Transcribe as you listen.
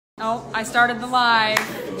Oh, I started the live.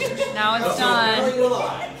 Now it's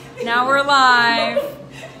done. Now we're live.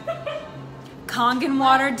 Kangen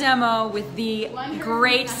Water demo with the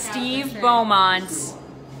great Steve Beaumont.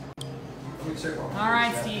 All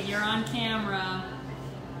right, Steve, you're on camera.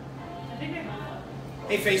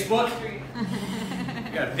 Hey, Facebook.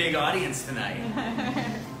 We got a big audience tonight.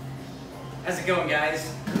 How's it going,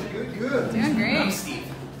 guys? Good, good. Doing great. I'm Steve.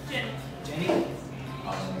 Jenny.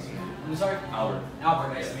 I'm sorry? Albert.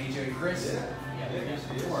 Albert, nice to meet you. Chris?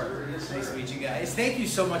 Nice to meet you guys. Thank you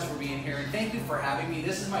so much for being here, and thank you for having me.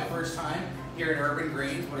 This is my first time here in Urban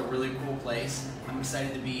Greens. What a really cool place. I'm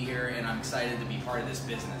excited to be here, and I'm excited to be part of this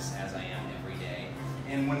business, as I am every day.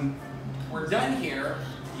 And when we're done here,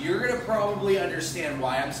 you're going to probably understand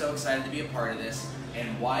why I'm so excited to be a part of this,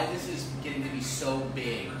 and why this is getting to be so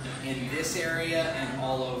big in this area and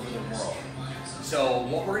all over the world. So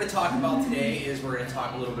what we're going to talk about today is we're going to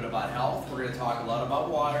talk a little bit about health. We're going to talk a lot about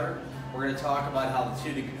water. We're going to talk about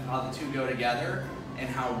how the two go together, and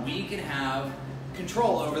how we can have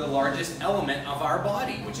control over the largest element of our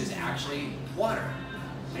body, which is actually water.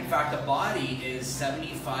 In fact, the body is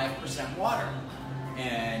 75% water,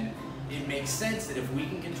 and it makes sense that if we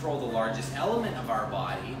can control the largest element of our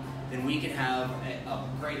body, then we can have a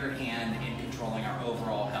greater hand in controlling our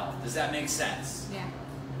overall health. Does that make sense? Yeah.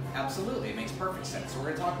 Absolutely, it makes perfect sense. So we're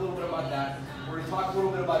going to talk a little bit about that. We're going to talk a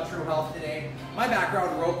little bit about true health today. My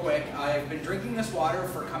background real quick, I've been drinking this water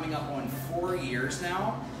for coming up on 4 years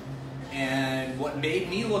now. And what made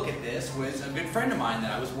me look at this was a good friend of mine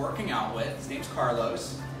that I was working out with. His name's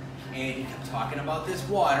Carlos. And he kept talking about this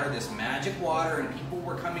water, this magic water, and people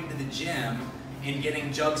were coming to the gym and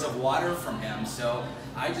getting jugs of water from him. So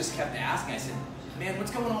I just kept asking. I said, man,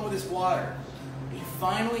 what's going on with this water? He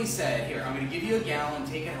finally said, here, I'm going to give you a gallon,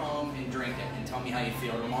 take it home and drink it, and tell me how you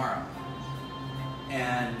feel tomorrow.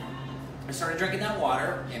 And I started drinking that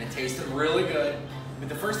water, and it tasted really good. But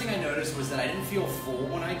the first thing I noticed was that I didn't feel full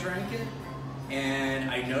when I drank it,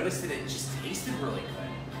 and I noticed that it just tasted really good.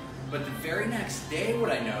 But the very next day,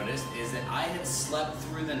 what I noticed is that I had slept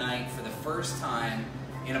through the night for the first time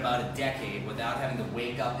in about a decade without having to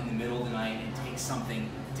wake up in the middle of the night and take something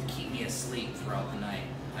to keep me asleep throughout the night.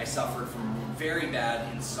 I suffered from very bad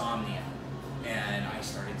insomnia, and I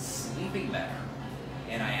started sleeping better.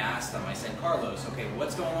 And I asked him, I said, Carlos, okay,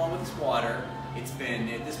 what's going on with this water? It's been,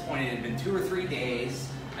 at this point, it had been 2 or 3 days.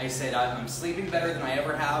 I said, I'm sleeping better than I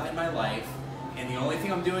ever have in my life, and the only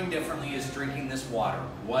thing I'm doing differently is drinking this water.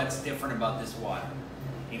 What's different about this water?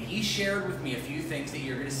 And he shared with me a few things that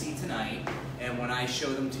you're going to see tonight, and when I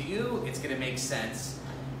show them to you, it's going to make sense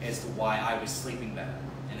as to why I was sleeping better.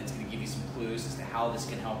 And it's going to give you some clues as to how this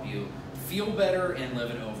can help you feel better and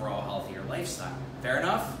live an overall healthier lifestyle. Fair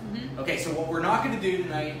enough? Mm-hmm. Okay, so what we're not going to do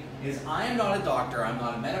tonight is, I am not a doctor, I'm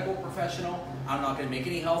not a medical professional, I'm not going to make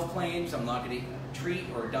any health claims, I'm not going to treat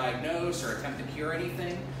or diagnose or attempt to cure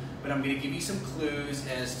anything, but I'm going to give you some clues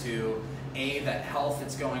as to A, that health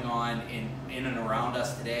that's going on in and around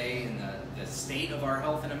us today, in the state of our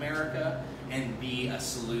health in America, and B, a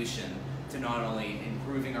solution to not only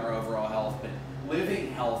improving our overall health, but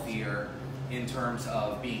living healthier in terms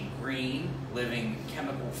of being green, living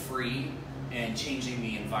chemical-free, and changing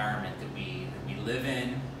the environment that we live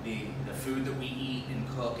in, the food that we eat and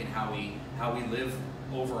cook, and how we live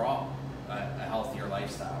overall a healthier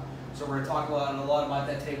lifestyle. So we're going to talk a lot about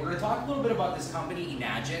that today. We're going to talk a little bit about this company,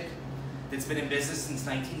 Enagic, that's been in business since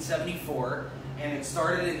 1974, and it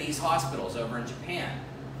started in these hospitals over in Japan.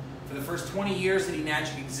 For the first 20 years that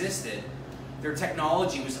Enagic existed, their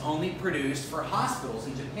technology was only produced for hospitals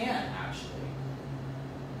in Japan, actually.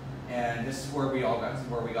 And this is where we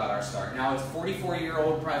got our start. Now it's a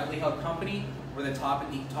 44-year-old privately held company. We're the top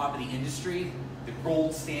of the industry, the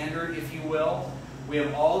gold standard, if you will. We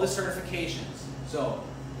have all the certifications. So,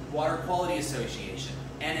 Water Quality Association,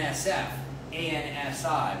 NSF,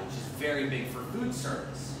 ANSI, which is very big for food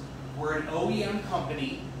service. We're an OEM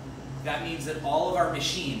company. That means that all of our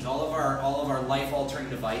machines, all of our life-altering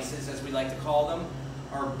devices, as we like to call them,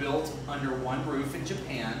 are built under one roof in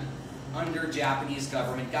Japan, under Japanese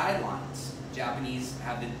government guidelines. Japanese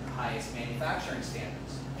have the highest manufacturing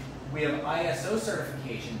standards. We have ISO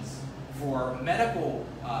certifications for medical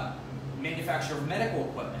manufacture of medical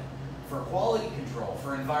equipment, for quality control,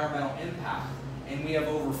 for environmental impact, and we have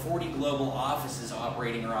over 40 global offices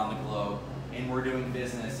operating around the globe, and we're doing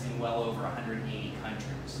business in well over 180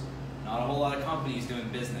 countries. Not a whole lot of companies doing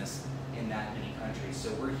business in that many countries,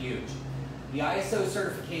 so we're huge. The ISO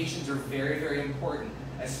certifications are very, very important,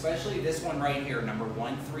 especially this one right here, number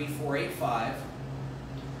 13485.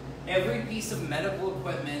 Every piece of medical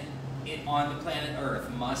equipment on the planet Earth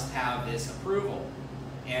must have this approval.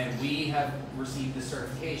 And we have received the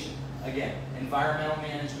certification. Again, environmental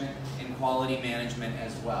management and quality management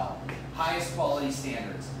as well. Highest quality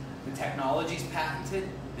standards. The technology is patented,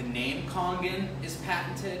 the name Kangen is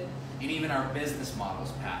patented, and even our business model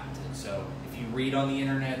is patented. So if you read on the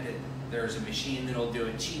internet that there's a machine that'll do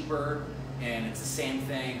it cheaper and it's the same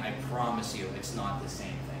thing, I promise you it's not the same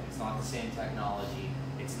thing. It's not the same technology.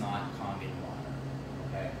 It's not Kangen water.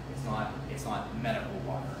 Okay? It's not medical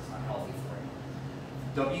water. It's not healthy for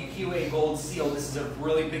you. WQA Gold Seal, this is a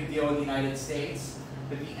really big deal in the United States.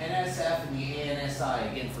 But the NSF and the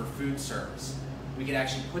ANSI, again, for food service, we could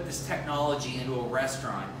actually put this technology into a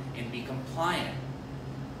restaurant and be compliant.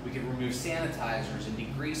 We could remove sanitizers and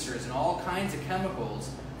degreasers and all kinds of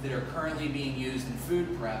chemicals that are currently being used in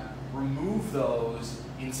food prep, remove those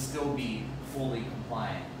and still be fully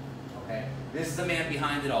compliant. Okay? This is the man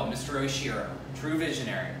behind it all, Mr. Oshiro, true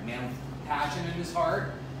visionary, man with passion in his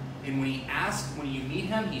heart. And when you meet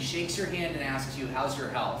him, he shakes your hand and asks you, how's your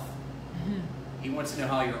health? He wants to know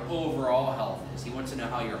how your overall health is. He wants to know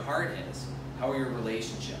how your heart is. How are your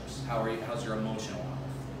relationships? How's your emotional health?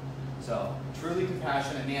 So, truly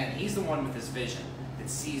compassionate man. He's the one with this vision that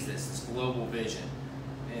sees this global vision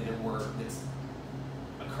that's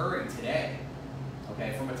occurring today.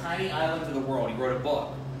 Okay, from a tiny island to the world, he wrote a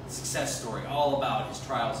book, success story, all about his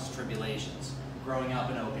trials, his tribulations, growing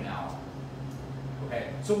up in Okinawa. Okay,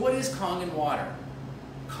 so what is Kangen water?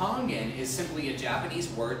 Kangen is simply a Japanese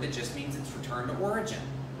word that just means it's return to origin,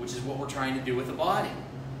 which is what we're trying to do with the body,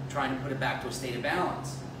 trying to put it back to a state of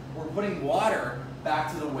balance. We're putting water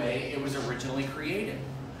back to the way it was originally created.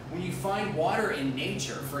 When you find water in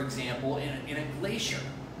nature, for example, in a glacier,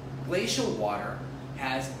 glacial water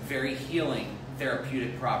has very healing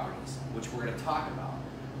therapeutic properties, which we're going to talk about.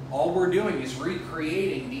 All we're doing is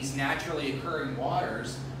recreating these naturally occurring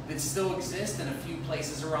waters that still exist in a few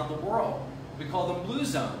places around the world. We call them blue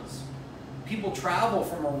zones. People travel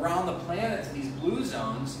from around the planet to these blue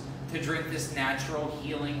zones to drink this natural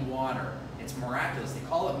healing water. It's miraculous. They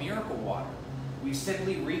call it miracle water. We've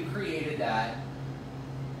simply recreated that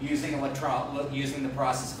using the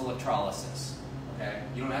process of electrolysis. Okay?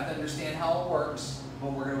 You don't have to understand how it works,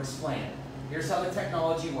 but we're going to explain it. Here's how the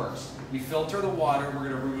technology works. We filter the water. We're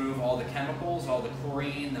going to remove all the chemicals, all the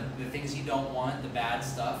chlorine, the things you don't want, the bad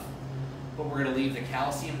stuff. But we're going to leave the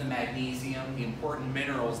calcium, the magnesium, the important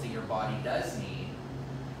minerals that your body does need.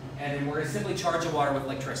 And then we're going to simply charge the water with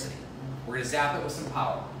electricity. We're going to zap it with some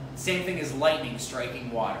power. Same thing as lightning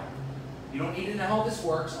striking water. You don't need to know how this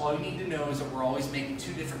works. All you need to know is that we're always making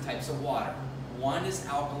two different types of water. One is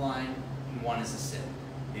alkaline and one is acidic.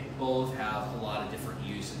 They both have a lot of different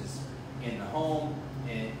uses in the home,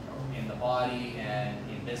 in the body, and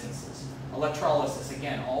in businesses. Electrolysis,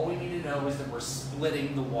 again, all we need to know is that we're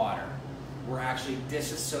splitting the water. We're actually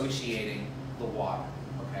disassociating the water,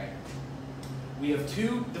 okay? We have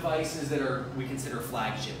two devices that we consider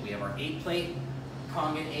flagship. We have our 8-plate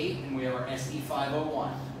Kangen 8 and we have our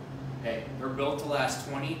SD501. Okay, they're built to last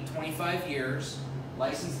 25 years,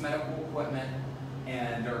 licensed medical equipment,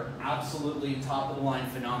 and they're absolutely top of the line,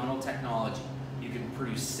 phenomenal technology. You can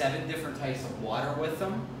produce 7 different types of water with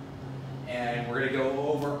them, and we're going to go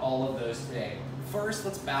over all of those today. First,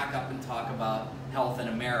 let's back up and talk about health in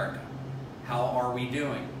America. How are we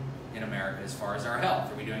doing in America as far as our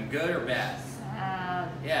health? Are we doing good or bad?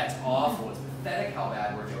 Yeah, it's awful. It's pathetic how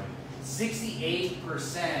bad we're doing.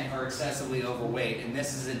 68% are excessively overweight, and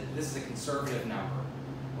this is a conservative number,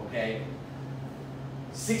 okay?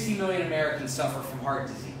 60 million Americans suffer from heart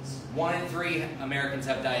disease. 1 in 3 Americans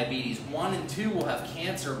have diabetes. 1 in 2 will have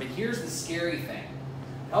cancer, but here's the scary thing.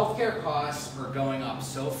 Healthcare costs are going up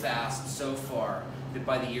so fast, so far, that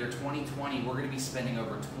by the year 2020, we're going to be spending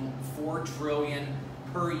over $4 trillion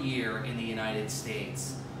per year in the United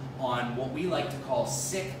States on what we like to call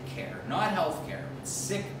sick care. Not health care, but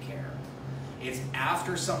sick care. It's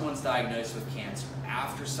after someone's diagnosed with cancer,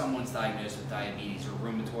 after someone's diagnosed with diabetes or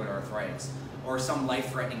rheumatoid arthritis, or some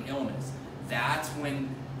life-threatening illness. That's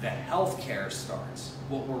when the health care starts.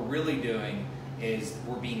 What we're really doing is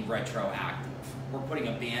we're being retroactive. We're putting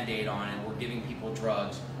a Band-Aid on it, we're giving people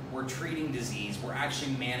drugs, we're treating disease, we're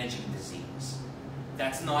actually managing disease.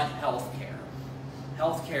 That's not health care.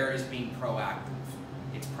 Health care is being proactive.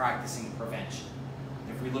 It's practicing prevention.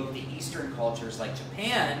 If we look at the Eastern cultures like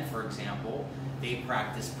Japan, for example, they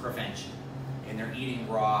practice prevention. And they're eating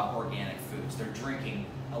raw organic foods. They're drinking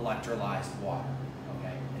electrolyzed water.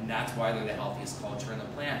 Okay? And that's why they're the healthiest culture on the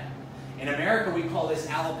planet. In America, we call this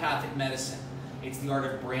allopathic medicine. It's the art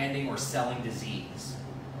of branding or selling disease.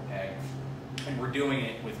 Okay? And we're doing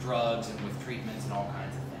it with drugs and with treatments and all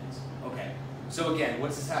kinds of things. Okay. So again, what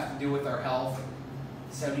does this have to do with our health?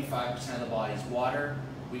 75% of the body's water.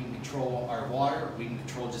 we can control our water, we can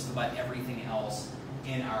control just about everything else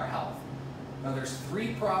in our health. Now there's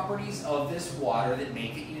 3 properties of this water that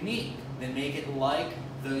make it unique, that make it like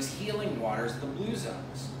those healing waters, the blue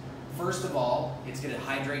zones. First of all, it's going to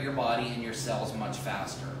hydrate your body and your cells much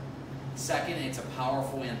faster. Second, it's a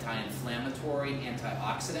powerful anti-inflammatory,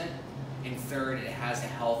 antioxidant. And third, it has a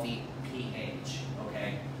healthy pH,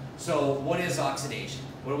 okay? So what is oxidation?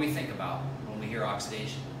 What do we think about when we hear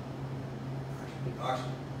oxidation?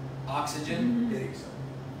 Oxygen. Oxygen? Hitting something.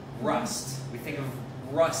 Rust. We think of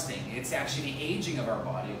rusting. It's actually the aging of our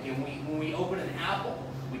body, okay? When we open an apple,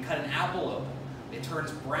 we cut an apple open. It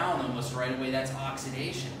turns brown almost right away. That's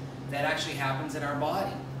oxidation. That actually happens in our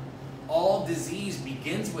body. All disease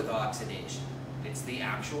begins with oxidation. It's the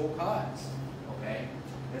actual cause, okay?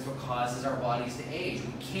 That's what causes our bodies to age.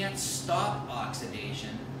 We can't stop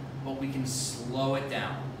oxidation, but we can slow it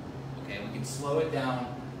down, okay? We can slow it down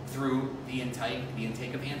through the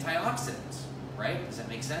intake of antioxidants, right? Does that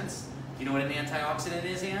make sense? You know what an antioxidant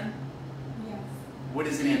is, Ann? Yes. What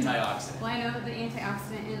is an antioxidant? Well, I know that the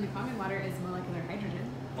antioxidant in the Kangen water is molecular hydrogen.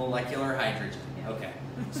 Molecular hydrogen, Yeah. okay.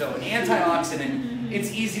 So an antioxidant,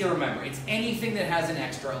 it's easy to remember. It's anything that has an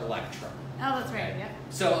extra electron. Oh, that's right, yep.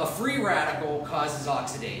 So a free radical causes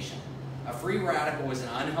oxidation. A free radical is an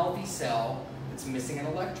unhealthy cell that's missing an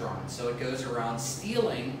electron. So it goes around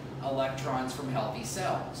stealing electrons from healthy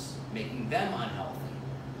cells, making them unhealthy.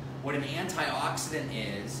 What an antioxidant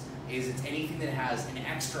is it's anything that has an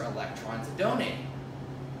extra electron to donate.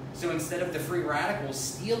 So instead of the free radical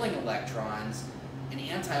stealing electrons, an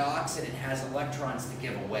antioxidant has electrons to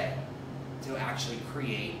give away to actually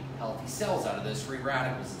create healthy cells out of those free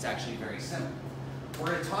radicals. It's actually very simple.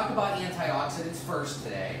 We're going to talk about antioxidants first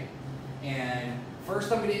today. And first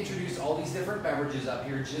I'm going to introduce all these different beverages up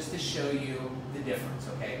here just to show you the difference,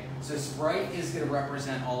 okay? So Sprite is going to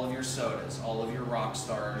represent all of your sodas, all of your Rock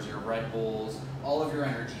Stars, your Red Bulls, all of your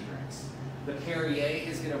energy drinks. The Perrier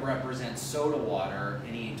is going to represent soda water,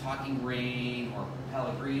 any Talking Rain or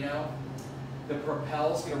Pellegrino. The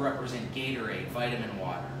Propel is going to represent Gatorade, vitamin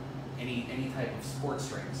water, any type of sports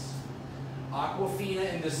drinks.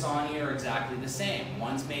 Aquafina and Dasani are exactly the same.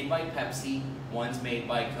 One's made by Pepsi, one's made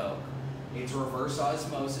by Coke. It's reverse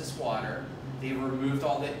osmosis water. They've removed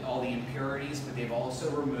all the impurities, but they've also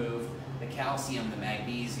removed the calcium, the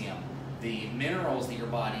magnesium, the minerals that your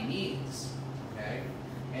body needs, okay?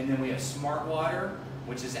 And then we have Smart Water,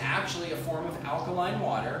 which is actually a form of alkaline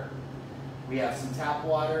water. We have some tap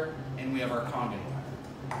water, and we have our Kangen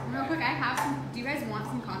water. Real quick, I have some. Do you guys want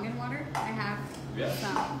some Kangen water? I have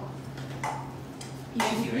some.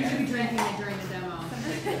 Thank you, You should be Ann. drinking it during the demo.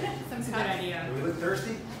 That's a good idea. Do we look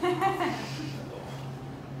thirsty?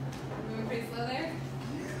 Moving pretty slow there?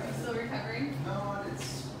 I'm still recovering. No, it's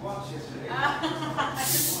squash yesterday.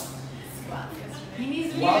 He needs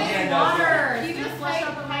to be Well, getting yeah, no, water. He He's just flush like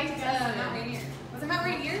out the hiked mic. Mount Rainier. Was it Mount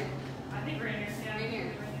Rainier? I think Rainier, yeah.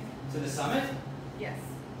 Rainier. To the summit? Yes.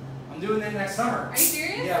 I'm doing that next summer. Are you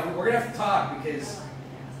serious? Yeah, we're gonna have to talk because,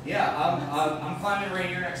 yeah, I'm climbing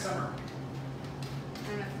Rainier next summer, I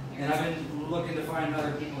don't know. and I've been looking to find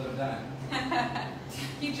other people that have done it.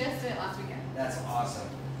 He just did it last weekend. That's awesome.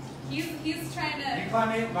 He's trying Did you to.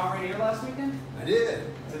 climb Mount Rainier last weekend? I did.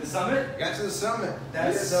 To the summit? Got to the summit.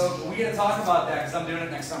 That's Yes. so. We gotta talk about that because I'm doing it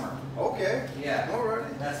next summer. Okay. Yeah.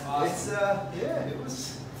 Alrighty. That's awesome. It's yeah, it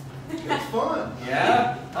was fun.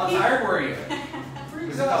 Yeah. How tired were you? Pretty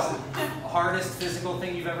Was it exhausted. the hardest physical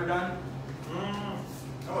thing you've ever done?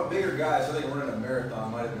 I'm a bigger guy, so I think running a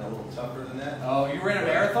marathon might have been a little tougher than that. Oh, you ran a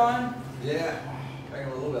marathon? Yeah. I'm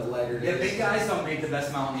a little bit lighter. Yeah, big guys don't make the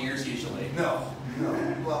best mountaineers usually. No. A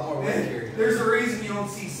lot more weight carrying. There's a reason you don't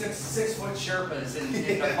see six foot Sherpas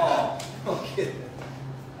in Nepal. Okay.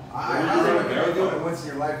 I recommend doing it once in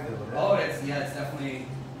your life, though. Oh, it's definitely.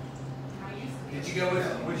 Would you go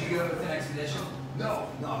with an expedition? No.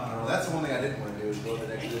 That's the one thing I didn't want to do is go to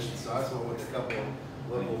an expedition. So I went with a couple of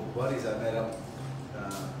local buddies I met up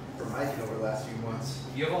from hiking over the last few months.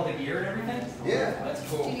 You have all the gear and everything? Yeah. That's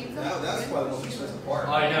Do cool. you need some? That's probably the most expensive part.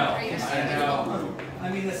 I know. Are you I know. I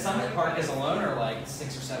mean, the summit parkas alone are like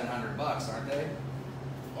 $600 or $700, aren't they?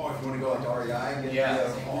 Oh, if you want to go like to REI and get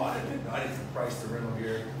I didn't price the rental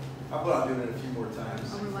gear. I plan on doing it a few more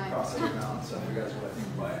times. Oh, my. Across every mountain, so you guys what I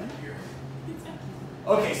think buy it here.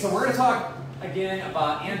 Okay, so we're going to talk again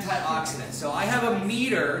about antioxidants. So I have a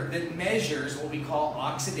meter that measures what we call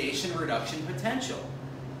oxidation reduction potential.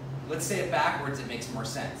 Let's say it backwards, it makes more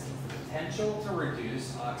sense. It's the potential to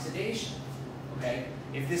reduce oxidation. Okay?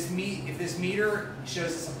 If this meter shows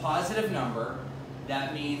us a positive number,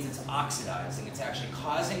 that means it's oxidizing. It's actually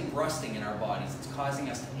causing rusting in our bodies. It's causing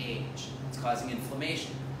us to age. It's causing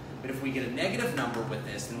inflammation. But if we get a negative number with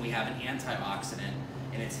this, then we have an antioxidant,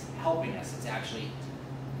 and it's helping us. It's actually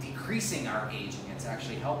decreasing our aging. It's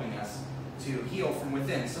actually helping us to heal from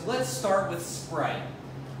within. So let's start with Sprite,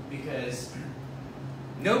 because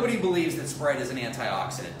nobody believes that Sprite is an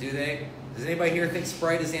antioxidant, do they? Does anybody here think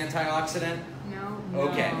Sprite is antioxidant? No.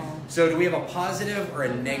 Okay. So do we have a positive or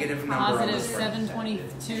a negative number on Positive this?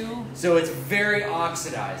 722. So it's very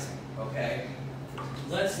oxidizing, okay?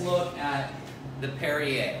 Let's look at the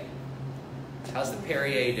Perrier. How's the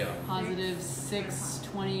Perrier doing? Positive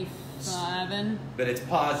 627. But it's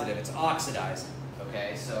positive, it's oxidizing,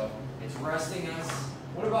 okay? So it's resting us.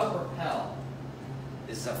 What about Propel?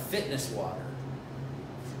 This is a fitness water.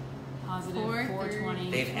 Positive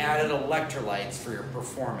 420. They've added electrolytes for your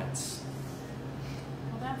performance.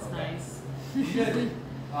 Well, that's Okay. nice.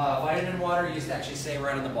 Vitamin water used to actually say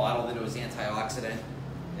right on the bottle that it was antioxidant,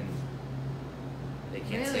 and they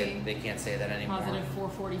can't say that anymore. Positive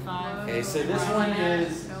 445. Okay, so this one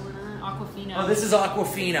is Aquafina. Oh, this is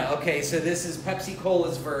Aquafina. Okay, so this is Pepsi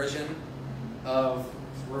Cola's version of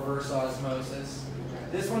reverse osmosis.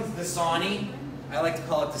 This one's Dasani. I like to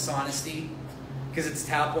call it Dishonesty because it's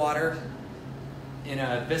tap water in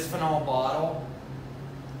a bisphenol bottle.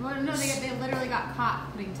 Well, no, they literally got caught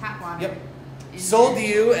putting tap water. Yep. in Sold to there.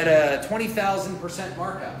 you at a 20,000%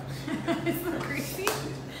 markup. Isn't that crazy?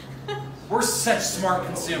 We're such smart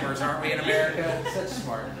consumers, aren't we, in America? Such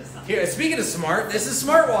smart. Here, speaking of smart, this is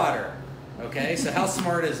smart water. Okay, so how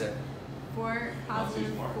smart is it?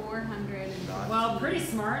 4,400. Well, pretty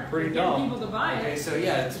smart. Pretty Getting dumb. people to buy Okay, it. so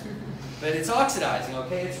yeah, but it's oxidizing,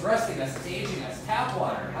 okay? It's resting us, it's aging us. Tap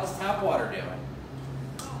water, how's tap water doing?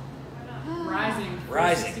 Rising.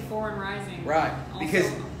 Rising. 64 and rising. Right, Also because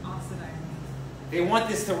oxidizing. they want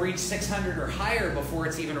this to reach 600 or higher before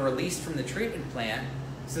it's even released from the treatment plant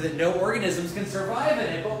so that no organisms can survive in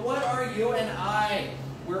it. But what are you and I?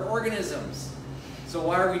 We're organisms. So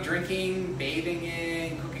why are we drinking, bathing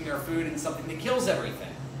in, cooking our food in something that kills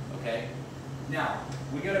everything? Okay? Now,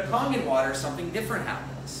 we go to Kangen water, something different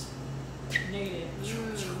happens. Negative.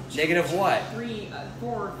 Negative what? 3,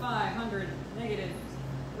 4, 500. Negative.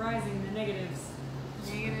 Rising the negatives.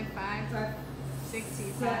 Negative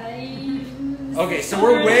 565. Okay, so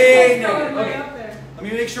we're way Going negative. way Okay, up there. let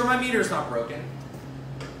me make sure my meter's not broken.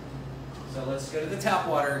 So let's go to the tap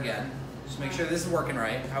water again. Just make sure this is working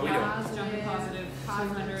right. How are we doing? Jumping positive.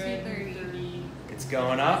 230. It's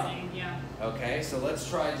going up. Rising, yeah. Okay, so let's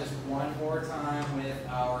try just one more time with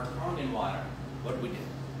our Kangen water. What do we do?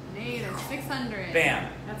 Negative 600.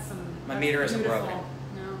 Bam. That's some. My that's meter isn't beautiful. broken.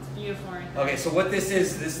 No, it's beautiful right there. Okay, so what this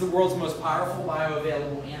is the world's most powerful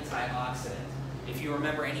bioavailable antioxidant. If you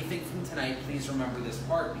remember anything from tonight, please remember this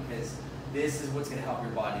part because this is what's going to help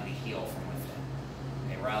your body to heal from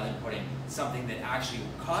within. Okay, rather than putting something that actually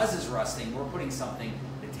causes rusting, we're putting something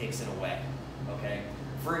that takes it away. Okay?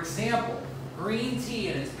 For example, green tea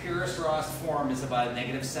in its purest, rawest form is about a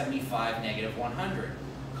negative 75, negative 100.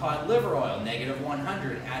 Cod liver oil, negative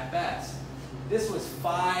 100 at best. This was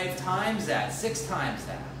 5 times that, 6 times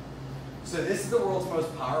that. So this is the world's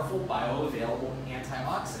most powerful bioavailable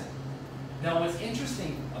antioxidant. Now what's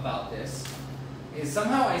interesting about this is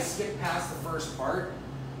somehow I skipped past the first part,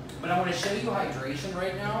 but I want to show you hydration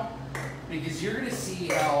right now because you're going to see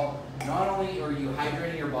how not only are you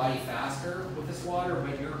hydrating your body faster with this water,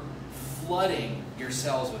 but you're flooding your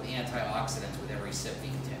cells with antioxidants with every sip that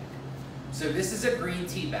you take. So this is a green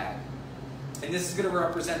tea bag, and this is going to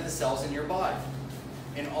represent the cells in your body.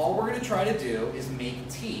 And all we're going to try to do is make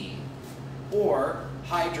tea or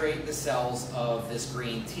hydrate the cells of this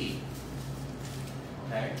green tea.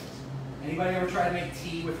 Okay? Anybody ever try to make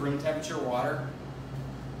tea with room temperature water?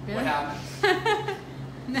 What happens?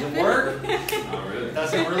 Does it work? Not really. It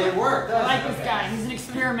doesn't really work, does I like it? this guy. He's an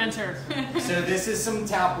experimenter. So this is some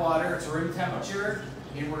tap water. It's room temperature,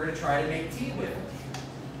 and we're going to try to make tea with it.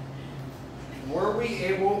 Were we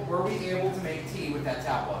able to make tea with that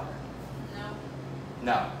tap water?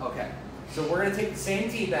 No. No. Okay. So we're going to take the same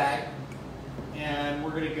tea bag, and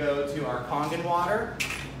we're going to go to our Kangen water.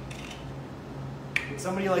 Would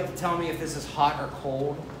somebody like to tell me if this is hot or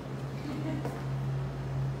cold?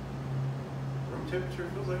 Room temperature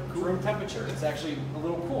feels like It's room temperature. It's actually a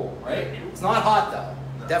little cool, right? It's not hot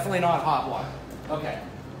though. No. Definitely not hot water. Okay.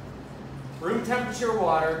 Room temperature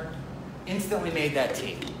water instantly made that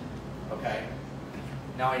tea. Okay.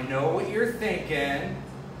 Now I know what you're thinking.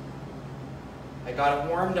 I got it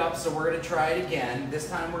warmed up, so we're going to try it again. This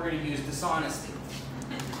time we're going to use dishonesty.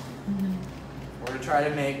 We're going to try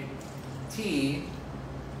to make tea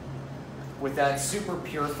with that super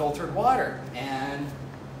pure filtered water, and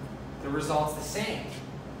the result's the same.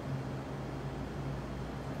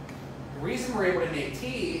 reason we're able to make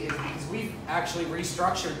tea is because we've actually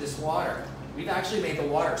restructured this water. We've actually made the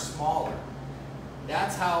water smaller.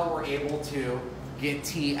 That's how we're able to get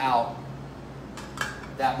tea out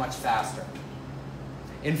that much faster.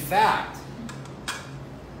 In fact,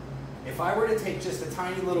 if I were to take just a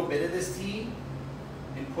tiny little bit of this tea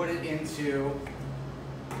and put it into,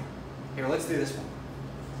 here, let's do this one.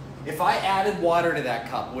 If I added water to that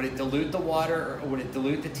cup, would it dilute the water, or would it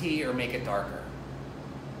dilute the tea, or make it darker?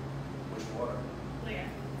 Which water? Yeah,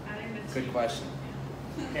 adding the tea. Good question.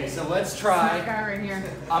 Okay, so let's try. Smart guy right here.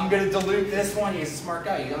 I'm going to dilute this one. He's a smart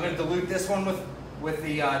guy. I'm going to dilute this one with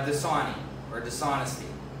the Dasani, or dishonesty.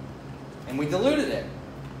 And we diluted it.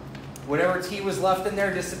 Whatever tea was left in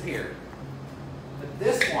there disappeared. But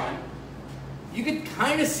this one, you can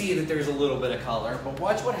kind of see that there's a little bit of color, but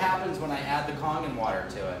watch what happens when I add the Kangen water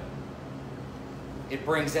to it. It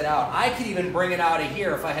brings it out. I could even bring it out of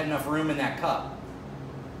here if I had enough room in that cup.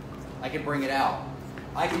 I could bring it out.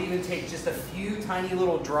 I could even take just a few tiny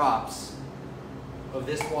little drops of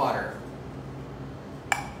this water.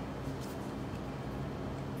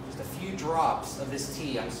 Just a few drops of this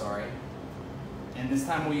tea, I'm sorry. And this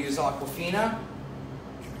time we'll use Aquafina.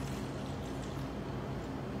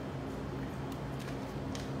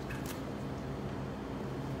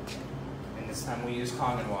 And this time we use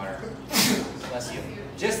Kangen water. Bless you.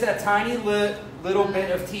 Just that tiny little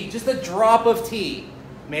bit of tea, just a drop of tea,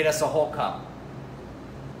 made us a whole cup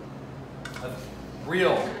of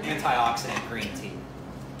real antioxidant green tea.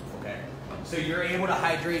 Okay? So you're able to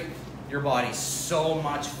hydrate your body so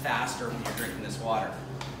much faster when you're drinking this water.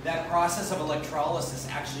 That process of electrolysis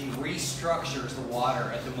actually restructures the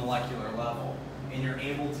water at the molecular level, and you're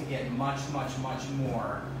able to get much, much, much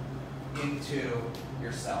more into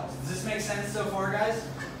your cells. Does this make sense so far, guys?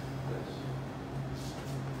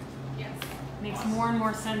 Yes. Makes more and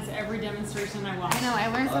more sense every demonstration I watch. I know, I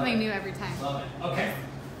learn Love something it. new every time. Love it. Okay,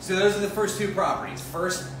 so those are the first two properties.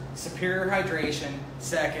 First, superior hydration.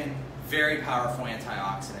 Second, very powerful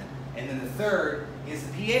antioxidant. And then the third is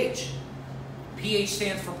the pH. pH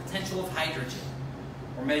stands for potential of hydrogen.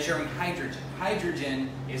 We're measuring hydrogen. Hydrogen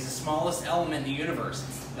is the smallest element in the universe.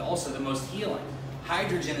 It's also the most healing.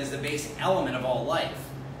 Hydrogen is the basic element of all life.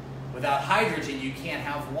 Without hydrogen, you can't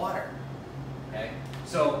have water. Okay?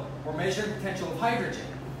 So we're measuring potential of hydrogen.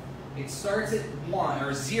 It starts at 1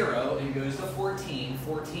 or 0 and goes to 14.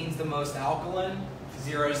 14 is the most alkaline,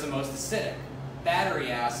 0 is the most acidic. Battery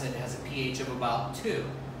acid has a pH of about 2.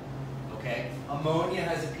 Okay? Ammonia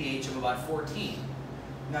has a pH of about 14.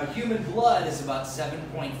 Now, human blood is about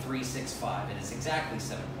 7.365. It is exactly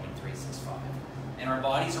 7.365. And our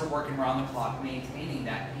bodies are working around the clock maintaining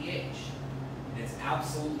that pH. And it's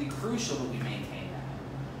absolutely crucial that we maintain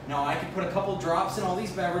that. Now, I can put a couple drops in all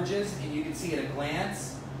these beverages, and you can see at a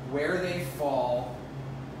glance where they fall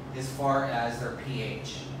as far as their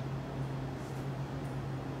pH.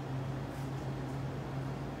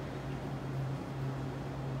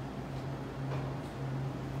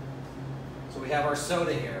 So we have our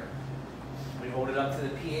soda here. We hold it up to the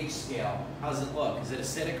pH scale. How does it look? Is it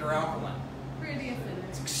acidic or alkaline? Pretty acidic.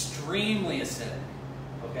 It's extremely acidic.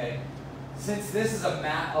 Okay? Since this is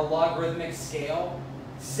a logarithmic scale,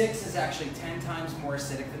 6 is actually 10 times more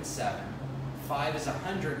acidic than 7. 5 is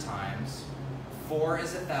 100 times. 4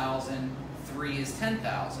 is 1,000. 3 is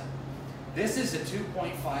 10,000. This is a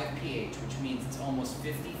 2.5 pH, which means it's almost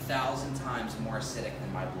 50,000 times more acidic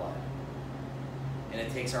than my blood. And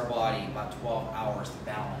it takes our body about 12 hours to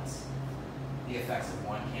balance the effects of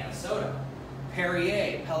one can of soda.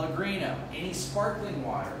 Perrier, Pellegrino, any sparkling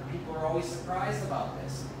water. People are always surprised about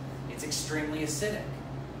this. It's extremely acidic.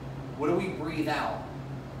 What do we breathe out?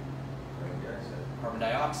 Carbon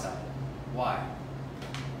dioxide. Why?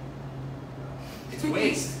 It's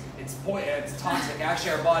waste. It's toxic.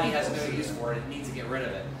 Actually, our body has no use for it. It needs to get rid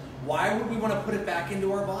of it. Why would we want to put it back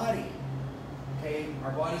into our body? Okay,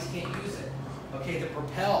 our bodies can't use it. Okay, to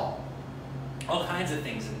propel. All kinds of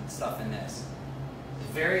things and stuff in this.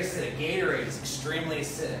 It's very acidic. Gatorade is extremely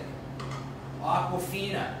acidic.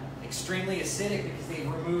 Aquafina, extremely acidic because they've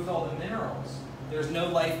removed all the minerals. There's no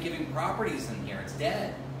life-giving properties in here. It's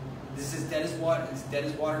dead. This is dead as water. It's dead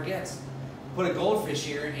as water gets. Put a goldfish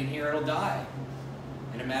here, and in here it'll die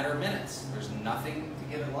in a matter of minutes. There's nothing to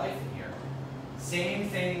give it life in here. Same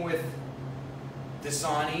thing with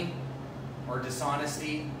Dasani or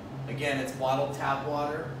dishonesty. Again, it's bottled tap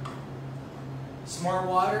water. Smart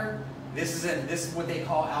water. This is what they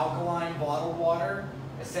call alkaline bottled water.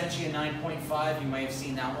 Essentially a 9.5. You might have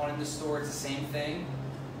seen that one in the store. It's the same thing.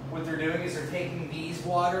 What they're doing is they're taking these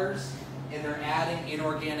waters and they're adding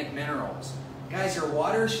inorganic minerals. Guys, your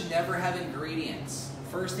water should never have ingredients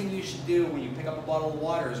first thing you should do when you pick up a bottle of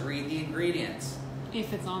water is read the ingredients.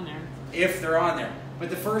 If it's on there. If they're on there. But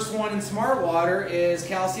the first one in Smart Water is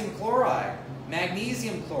calcium chloride,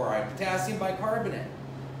 magnesium chloride, potassium bicarbonate,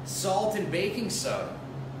 salt and baking soda.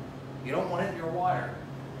 You don't want it in your water.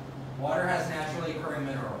 Water has naturally occurring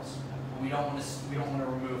minerals. We don't want to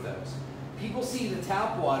remove those. People see the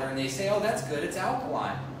tap water and they say, oh, that's good, it's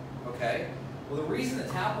alkaline. Okay? Well, the reason the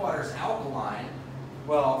tap water is alkaline,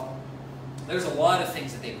 well, there's a lot of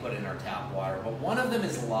things that they put in our tap water, but one of them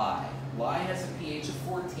is lye. Lye has a pH of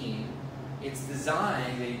 14. It's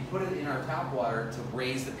designed, they put it in our tap water to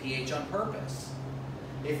raise the pH on purpose.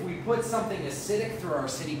 If we put something acidic through our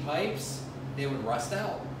city pipes, they would rust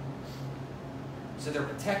out. So they're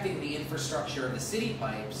protecting the infrastructure of the city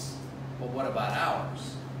pipes, but what about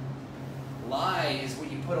ours? Lye is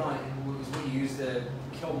what you put on, is what you use to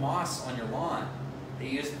kill moss on your lawn. They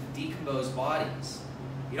use it to decompose bodies.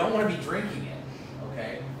 You don't want to be drinking it,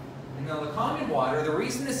 okay? And now the Kangen water, the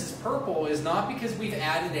reason this is purple is not because we've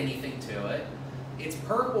added anything to it. It's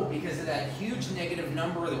purple because of that huge negative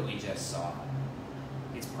number that we just saw.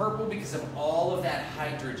 It's purple because of all of that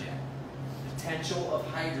hydrogen. Potential of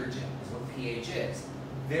hydrogen is what pH is.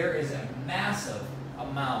 There is a massive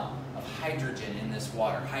amount of hydrogen in this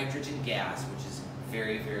water, hydrogen gas, which is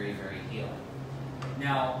very, very, very healing.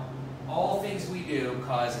 Now, all things we do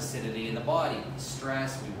cause acidity in the body. We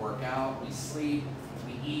stress, we work out, we sleep,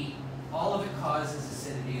 we eat. All of it causes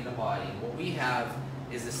acidity in the body. What we have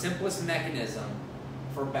is the simplest mechanism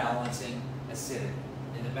for balancing acidity,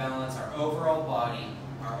 and to balance our overall body,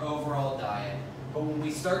 our overall diet. But when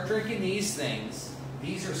we start drinking these things,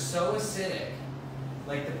 these are so acidic,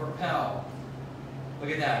 like the Propel. Look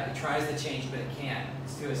at that. It tries to change, but it can't.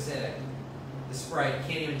 It's too acidic. The Sprite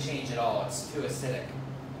can't even change at all. It's too acidic.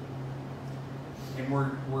 And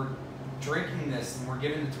we're drinking this, and we're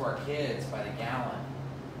giving it to our kids by the gallon.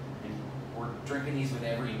 And we're drinking these with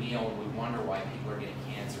every meal, and we wonder why people are getting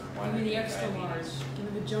cancer. Why Give me the they're extra getting large. diabetes.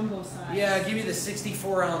 Give me the jumbo size. Yeah, give me the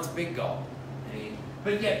 64-ounce big gulp.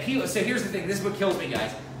 But yeah, people, so here's the thing. This is what kills me,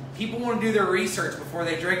 guys. People want to do their research before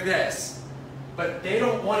they drink this. But they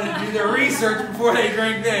don't want to do their research before they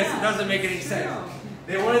drink this. It doesn't make any sense.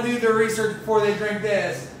 They want to do their research before they drink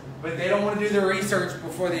this, but they don't want to do their research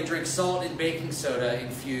before they drink salt and baking soda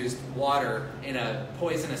infused water in a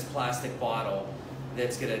poisonous plastic bottle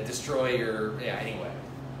that's going to destroy your, anyway.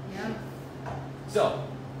 Yeah. So,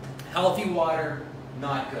 healthy water,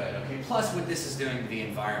 not good, okay? Plus what this is doing to the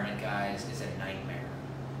environment, guys, is a nightmare,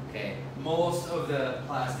 okay? Most of the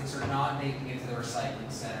plastics are not making it to the recycling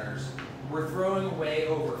centers. We're throwing away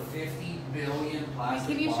over 50 billion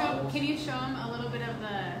plastic bottles. Can you show them a little bit of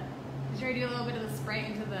the? Did you already do a little bit of the Sprite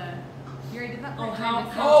into the? You already did that.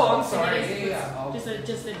 I'm sorry. Yeah.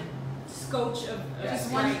 Just a scotch of Just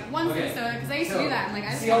Sprite. one Okay. soda, because I used to do that. I'm like,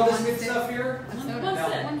 I just see all want this one good sip stuff here? of soda. One Now,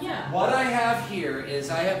 sip, yeah. What I have here is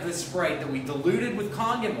I have this Sprite that we diluted with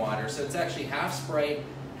Kangen water, so it's actually half Sprite,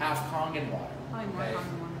 half Kangen water. Probably more okay?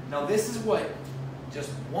 Kangen water. Now this is what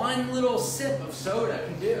just one little sip of soda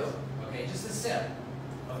can do. Okay, just a sip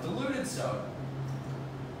of diluted soda.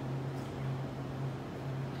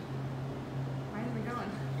 Why are we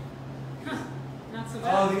going? Not so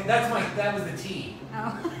bad. Oh, that was the tea.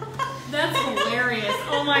 Oh. That's hilarious.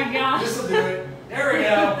 Oh my gosh. This'll do it. There we go.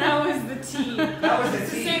 That was the tea. That was the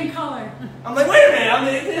It's tea. the same color. I'm like, wait a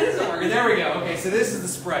minute, it isn't working. There we go. Okay, so this is the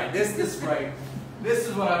Sprite. This is the Sprite. This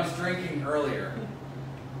is what I was drinking earlier.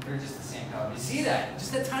 They're just the same color. You see that?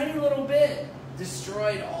 Just a tiny little bit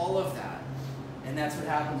destroyed all of that. And that's what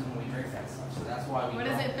happens when we drink that stuff. So that's why we What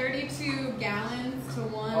is it? 32 gallons to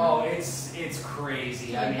one. Oh, it's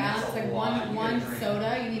crazy. I mean, balance it's a like lot. You one gotta drink.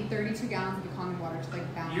 soda. You need 32 gallons of Kangen water to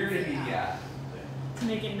like balance You're gonna it be, out. yeah. To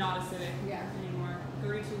make it not acidic Yeah. anymore.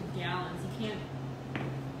 32 gallons. You can't.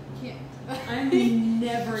 You can't. I'm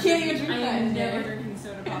never. Can't even drinking, drink I that am in never there. drinking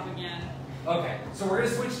soda pop again. Okay, so we're gonna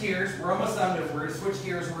switch gears. We're almost done, but we're gonna switch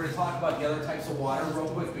gears. We're gonna talk about the other types of water real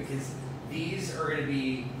quick because these are gonna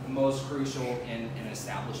be the most crucial in an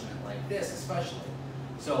establishment like this, especially.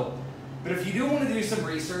 So, but if you do want to do some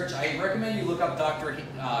research, I recommend you look up Dr.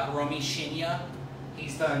 Hiromi Shinya.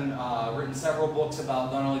 He's written several books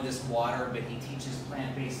about not only this water, but he teaches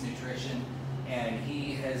plant-based nutrition. And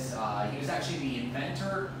he was actually the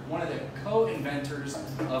inventor, one of the co-inventors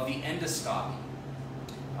of the endoscopy,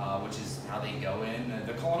 which is how they go in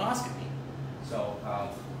the colonoscopy. So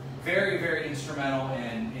very, very instrumental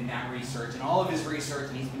in that research. And all of his research,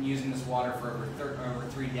 and he's been using this water for over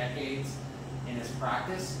 3 decades in his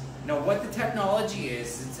practice. Now what the technology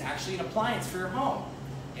is, it's actually an appliance for your home.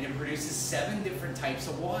 And it produces 7 different types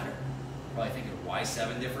of water. You're probably thinking, why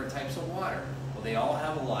 7 different types of water? Well, they all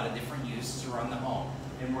have a lot of different uses around the home.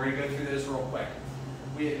 And we're gonna go through those real quick.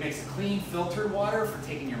 It makes a clean filtered water for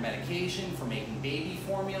taking your medication, for making baby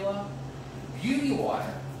formula. Beauty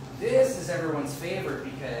water. This is everyone's favorite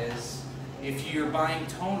because if you're buying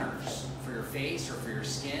toners for your face or for your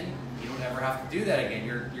skin, you don't ever have to do that again.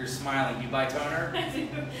 You're smiling. You buy toner? I do.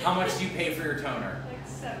 How much do you pay for your toner? Like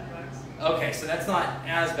 $7. Okay, so that's not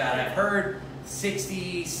as bad. I've heard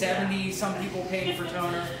 60, 70, some people paying for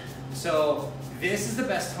toner. So this is the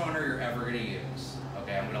best toner you're ever going to use.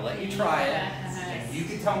 Okay, I'm going to let you try it. And you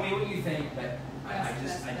can tell me what you think, but I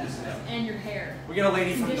just know. And your hair. We got a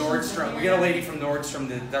lady from Conditions Nordstrom. your We got a hair. lady from Nordstrom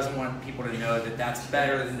that doesn't want people to know that that's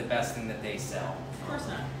better than the best thing that they sell. Of course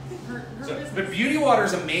not. Her So, business. but beauty water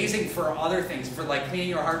is amazing for other things, for like cleaning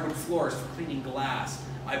your hardwood floors, for cleaning glass.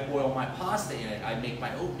 I boil my pasta in it. I make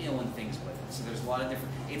my oatmeal and things with it. So there's a lot of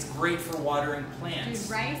different. It's great for watering plants.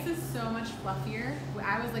 Dude, rice is so much fluffier.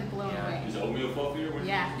 I was like blown Yeah. away. Is oatmeal fluffier?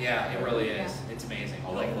 Yeah. Yeah, it really is. Yeah. It's amazing.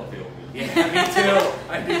 I like fluffy oatmeal. Yeah, me too.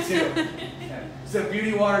 I do too. Yeah. So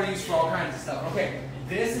beauty water used for all kinds of stuff. Okay,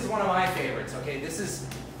 this is one of my favorites. Okay,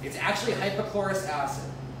 it's actually hypochlorous acid.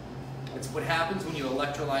 It's what happens when you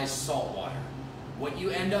electrolyze salt water. What you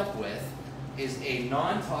end up with is a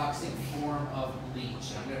non-toxic form of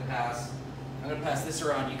bleach. I'm gonna pass this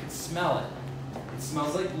around. You can smell it. It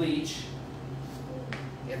smells like bleach.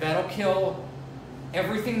 That'll kill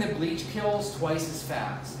everything that bleach kills twice as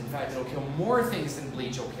fast. In fact, it'll kill more things than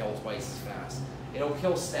bleach will kill twice as fast. It'll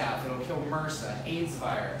kill staph, it'll kill MRSA, AIDS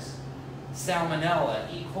virus,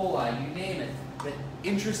 Salmonella, E. coli, you name it. But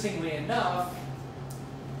interestingly enough,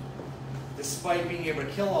 despite being able to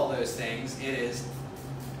kill all those things, it is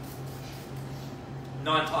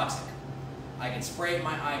non-toxic. I can spray it in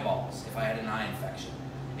my eyeballs if I had an eye infection.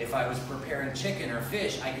 If I was preparing chicken or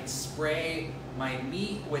fish, I could spray my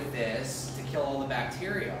meat with this to kill all the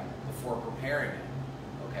bacteria before preparing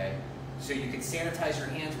it, okay? So you can sanitize your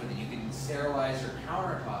hands with it. You can sterilize your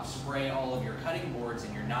countertops, spray all of your cutting boards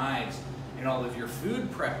and your knives and all of your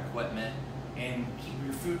food prep equipment and keep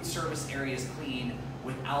your food service areas clean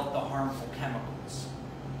without the harmful chemicals.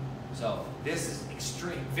 So this is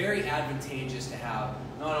very advantageous to have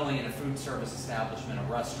not only in a food service establishment, a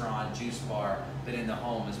restaurant, juice bar, but in the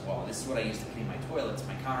home as well. This is what I use to clean my toilets,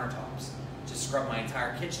 my countertops. Just scrub my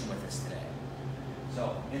entire kitchen with this today.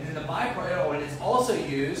 So, and then the byproduct, and it's also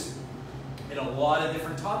used in a lot of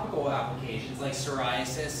different topical applications like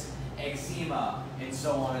psoriasis, eczema, and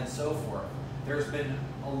so on and so forth. There's been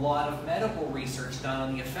a lot of medical research done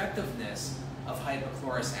on the effectiveness of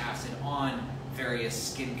hypochlorous acid on various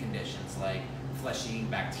skin conditions like flesh-eating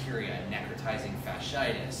bacteria, necrotizing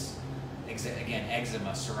fasciitis, again,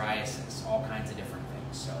 eczema, psoriasis, all kinds of different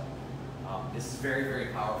things. So this is very, very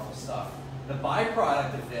powerful stuff. The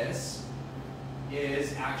byproduct of this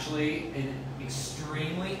is actually an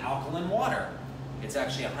extremely alkaline water. It's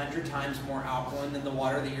actually 100 times more alkaline than the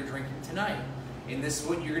water that you're drinking tonight. And this is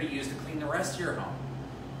what you're going to use to clean the rest of your home.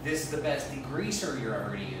 This is the best degreaser you're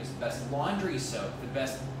ever going to use, the best laundry soap, the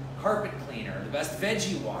best carpet cleaner, the best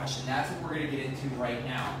veggie wash, and that's what we're going to get into right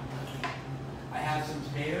now. I have some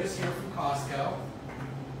tomatoes here from Costco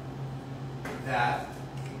that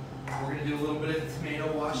we're going to do a little bit of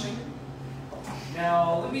tomato washing.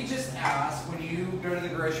 Now, let me just ask, when you go to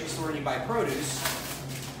the grocery store and you buy produce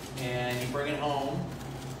and you bring it home,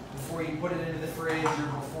 before you put it into the fridge or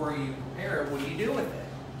before you prepare it, what do you do with it?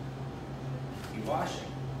 You wash it.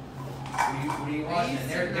 What do you wash it?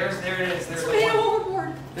 There it is. There's Tomato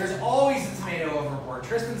overboard. There's always a tomato overboard.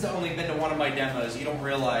 Tristan's only been to one of my demos. You don't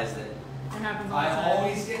realize that. It happens all the I time.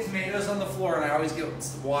 always get tomatoes on the floor, and I always get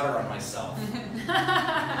water on myself.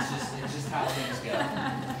 It's just how things go.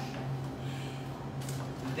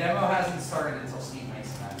 The demo hasn't started until Steve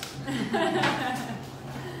makes that.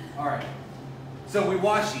 All right. So we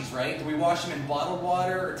wash these, right? Do we wash them in bottled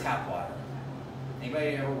water or tap water?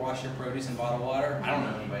 Anybody ever wash your produce in bottled water? I don't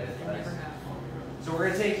know anybody that does. Never have. So we're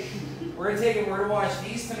gonna wash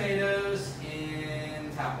these tomatoes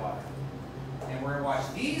in tap water. And we're gonna wash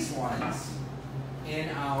these ones in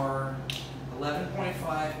our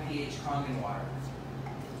 11.5 pH Kangen water.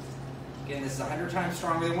 Again, this is 100 times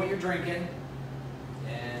stronger than what you're drinking.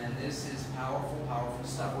 And this is powerful, powerful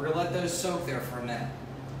stuff. We're gonna let those soak there for a minute.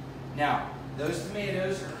 Now, those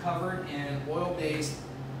tomatoes are covered in oil-based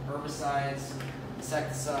herbicides,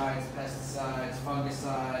 insecticides, pesticides,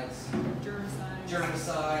 fungicides,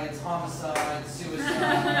 germicides, homicides,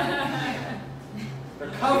 suicide.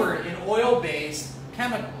 They're covered in oil-based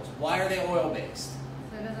chemicals. Why are they oil-based?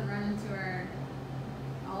 So it doesn't run into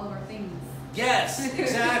all of our things. Yes,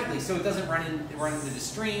 exactly. So it doesn't run into the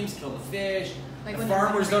streams, kill the fish. Like The when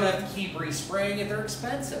farmers they're don't have to keep respraying it. They're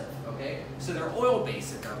expensive. Okay, so they're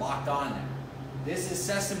oil-based. They're locked on there. This is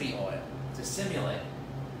sesame oil to simulate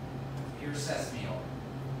pure sesame oil.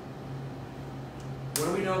 What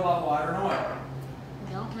do we know about water and oil?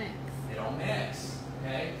 They don't mix. They don't mix,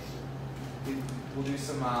 okay? We'll do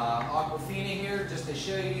some aquafina here just to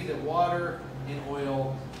show you that water and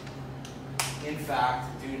oil, in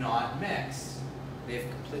fact, do not mix. They've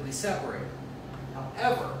completely separated.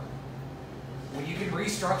 However, when you can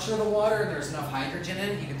restructure the water and there's enough hydrogen in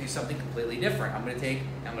it, you can do something completely different. I'm going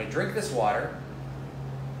to drink this water,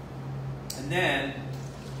 and then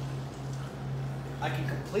I can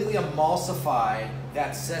completely emulsify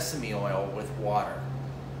that sesame oil with water.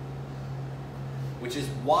 Which is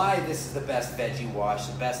why this is the best veggie wash,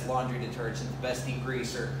 the best laundry detergent, the best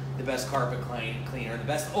degreaser, the best carpet cleaner, the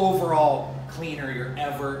best overall cleaner you're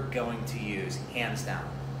ever going to use, hands down.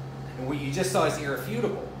 And what you just saw is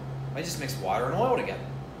irrefutable. I just mixed water and oil together.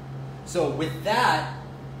 So with that,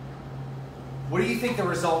 what do you think the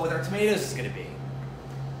result with our tomatoes is going to be?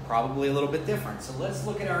 Probably a little bit different. So let's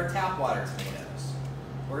look at our tap water tomatoes.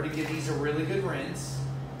 We're going to give these a really good rinse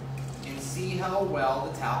and see how well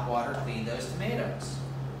the tap water cleaned those tomatoes.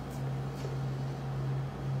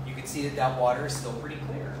 You can see that that water is still pretty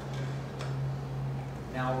clear.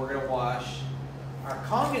 Now we're going to wash our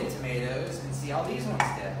Kangen tomatoes and see how these ones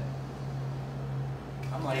did.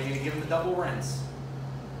 I'm not even going to give them the double rinse.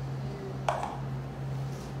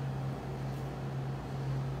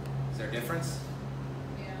 Is there a difference?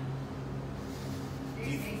 Yeah.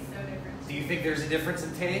 These taste so different. Do you think there's a difference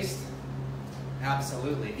in taste?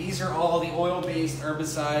 Absolutely. These are all the oil-based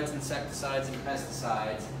herbicides, insecticides, and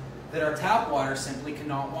pesticides that our tap water simply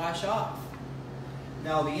cannot wash off.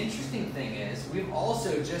 Now, the interesting thing is we've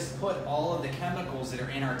also just put all of the chemicals that are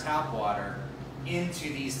in our tap water into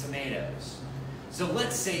these tomatoes. So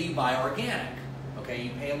let's say you buy organic. Okay, you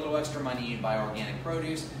pay a little extra money, you buy organic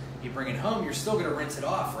produce, you bring it home, you're still going to rinse it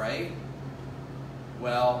off, right?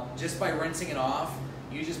 Well, just by rinsing it off,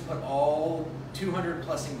 you just put all 200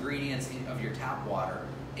 plus ingredients of your tap water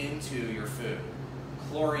into your food.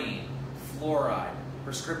 Chlorine, fluoride,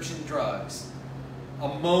 prescription drugs,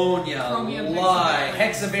 ammonia, Chromium, lye,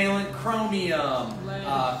 hexavalent chromium,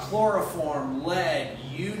 lead. chloroform, lead,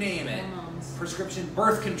 you name it. Hormones. Prescription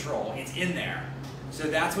birth control, it's in there. So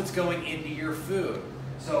that's what's going into your food.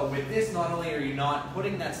 So with this, not only are you not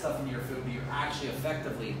putting that stuff into your food, but you're actually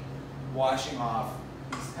effectively washing off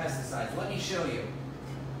these pesticides. Let me show you.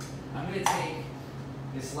 I'm going to take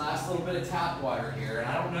this last little bit of tap water here, and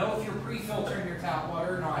I don't know if you're pre-filtering your tap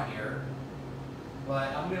water or not here,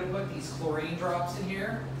 but I'm going to put these chlorine drops in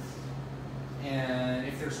here, and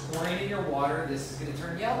if there's chlorine in your water, this is going to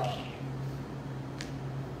turn yellow.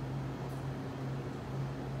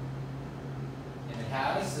 And it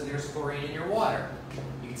has, so there's chlorine in your water.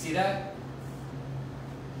 You can see that?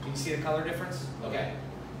 Can you see the color difference? Okay.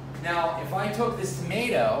 Now, if I took this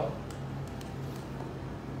tomato,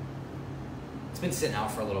 it's been sitting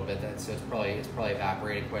out for a little bit, so it's probably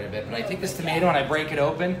evaporated quite a bit. But I take this tomato and I break it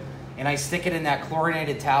open and I stick it in that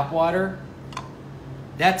chlorinated tap water.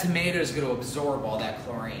 That tomato is going to absorb all that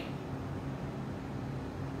chlorine.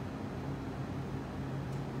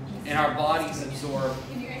 And our bodies absorb.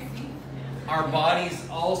 Can you guys see? Our bodies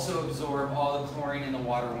also absorb all the chlorine in the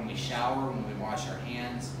water when we shower, when we wash our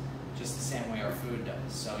hands, just the same way our food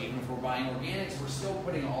does. So even if we're buying organics, we're still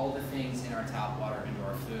putting all the things in our tap water into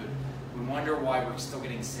our food. We wonder why we're still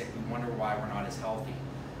getting sick. We wonder why we're not as healthy.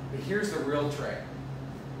 But here's the real trick.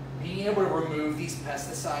 Being able to remove these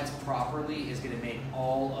pesticides properly is going to make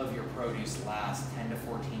all of your produce last 10 to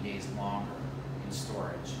 14 days longer in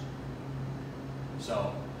storage.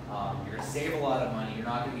 So you're going to save a lot of money. You're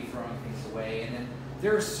not going to be throwing things away. And then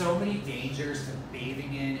there are so many dangers to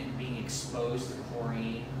bathing in and being exposed to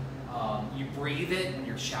chlorine. You breathe it when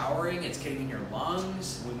you're showering. It's getting in your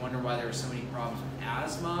lungs. We wonder why there are so many problems with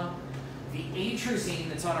asthma. The atrazine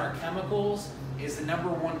that's on our chemicals is the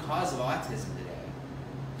 #1 cause of autism today.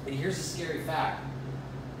 And here's a scary fact.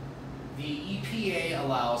 The EPA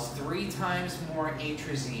allows 3 times more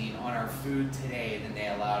atrazine on our food today than they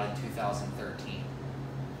allowed in 2013.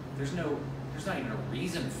 There's not even a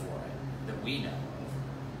reason for it that we know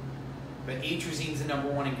of. But atrazine is the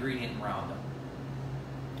 #1 ingredient in Roundup.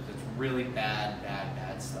 So it's really bad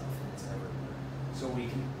stuff. It's everywhere. So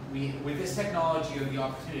with this technology, you have the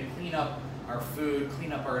opportunity to clean up our food,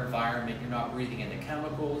 clean up our environment. You're not breathing into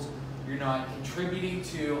chemicals. You're not contributing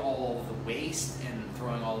to all of the waste and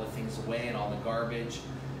throwing all the things away and all the garbage.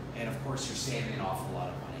 And of course, you're saving an awful lot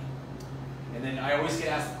of money. And then I always get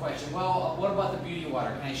asked the question, well, what about the beauty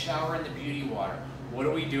water? Can I shower in the beauty water? What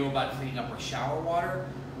do we do about cleaning up our shower water?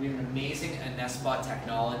 We have an amazing Nespot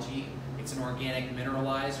technology. It's an organic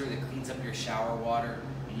mineralizer that cleans up your shower water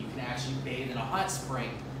And you can actually bathe in a hot spring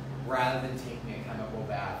rather than taking a chemical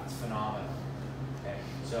bath. It's phenomenal. Okay,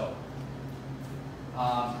 so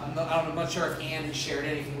I'm not sure if Ann has shared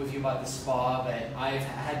anything with you about the spa, but I've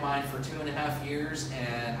had mine for 2.5 years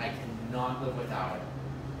and I cannot live without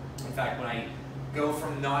it. In fact, when I go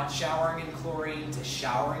from not showering in chlorine to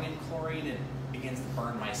showering in chlorine, it begins to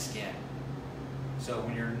burn my skin. So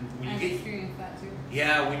when you I've get experienced that too.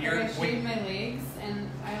 yeah, when you're I shaved my legs and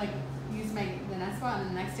I like used the Nest spot,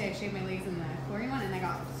 and the next day I shaved my legs in the chlorine one, and I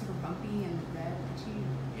got super bumpy and red and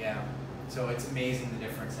itchy. yeah, so it's amazing the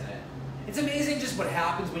difference in it. It's amazing just what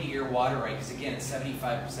happens when you get your water right, because again, it's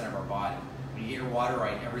 75% of our body. When you get your water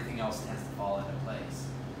right, everything else tends to fall into place.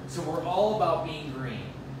 So we're all about being green.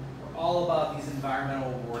 We're all about these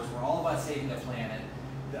environmental awards. We're all about saving the planet.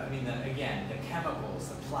 Again, the chemicals,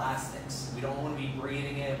 the plastics. We don't want to be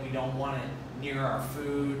breathing it. We don't want it near our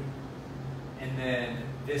food. And then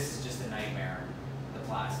this is just a nightmare, the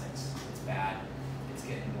plastics. It's bad. It's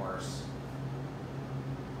getting worse.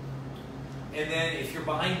 And then if you're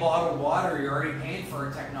buying bottled water, you're already paying for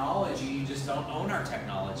our technology. You just don't own our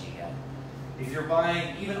technology yet. If you're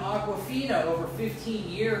buying even Aquafina over 15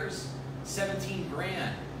 years, 17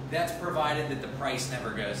 grand, that's provided that the price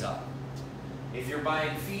never goes up. If you're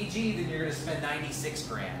buying Fiji, then you're going to spend 96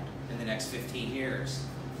 grand in the next 15 years.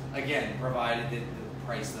 Again, provided that the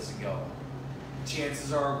price doesn't go up.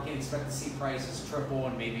 Chances are we can expect to see prices triple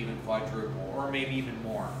and maybe even quadruple, or maybe even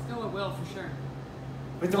more. Oh, it will for sure.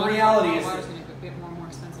 But the reality is water's going to get more and more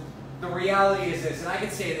expensive. the reality is this, and I can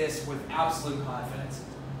say this with absolute confidence.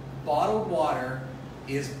 Bottled water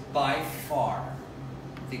is by far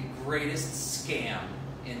the greatest scam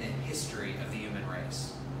in the history of the human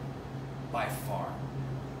race. By far.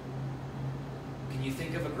 Can you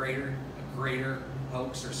think of a greater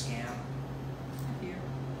hoax or scam? A few.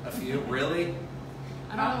 A few? Really?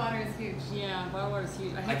 Bottled water is huge. Yeah, bottled water is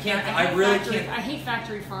huge. I really can't. I hate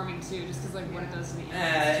factory farming too, just because what it does to the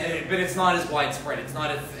animals. But it's not as widespread. It's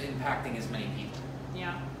not impacting as many people.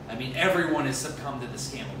 Yeah. I mean, everyone has succumbed to the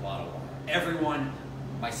scam of bottled water. Everyone,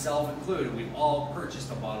 myself included, we've all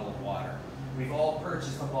purchased a bottle of water. We've all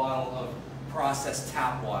purchased a bottle of processed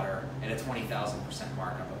tap water at a 20,000%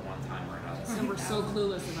 markup at one time or another. And we're so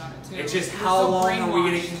clueless about it too. It's just We're how so long are we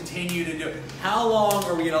going to brainwashed. continue to do it? How long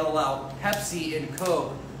are we going to allow Pepsi and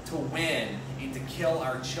Coke to win and to kill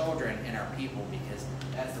our children and our people? Because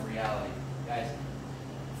that's the reality. Guys,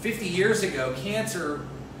 50 years ago, cancer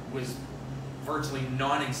was virtually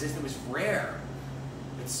non-existent. It was rare.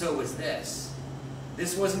 But so was this.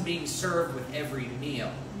 This wasn't being served with every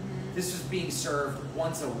meal. This was being served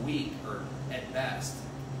once a week or at best.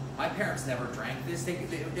 My parents never drank this.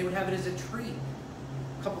 They would have it as a treat.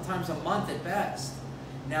 A couple times a month at best.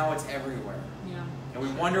 Now it's everywhere. Yeah. And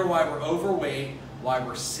we wonder why we're overweight, why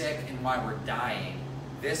we're sick, and why we're dying.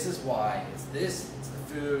 This is why. It's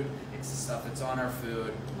the food, it's the stuff that's on our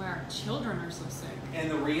food. Why our children are so sick.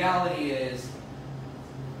 And the reality is,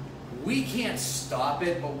 we can't stop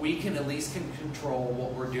it, but we can at least control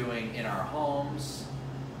what we're doing in our homes,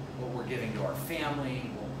 what we're giving to our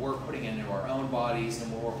family, what we're putting into our own bodies,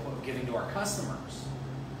 and what we're giving to our customers.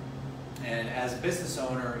 And as a business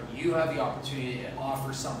owner, you have the opportunity to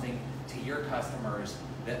offer something to your customers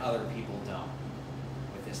that other people don't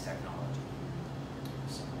with this technology.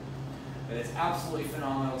 So, but it's absolutely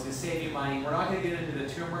phenomenal. It's going to save you money. We're not going to get into the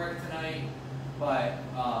turmeric tonight, but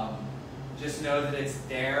just know that it's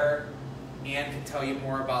there. Ann can tell you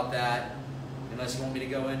more about that, unless you want me to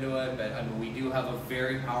go into it. But I mean, we do have a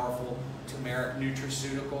very powerful turmeric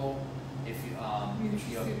nutraceutical. If you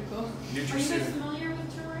Nutraceutical. Are you guys familiar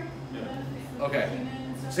with turmeric? Yeah. Okay.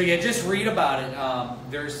 So yeah, just read about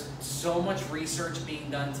it. There's so much research being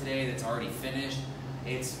done today that's already finished.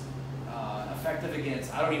 It's effective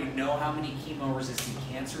against, I don't even know how many chemo-resistant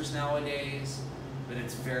cancers nowadays, but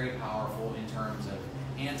it's very powerful in terms of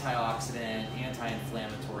antioxidant,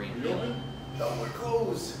 anti-inflammatory, and healing. Oh, we're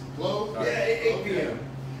closed. Close? Yeah, 8 p.m.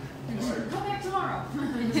 Come back tomorrow.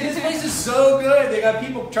 This place is so good. They got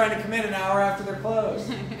people trying to come in an hour after they're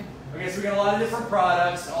closed. Okay, so we got a lot of different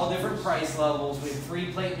products, all different price levels. We have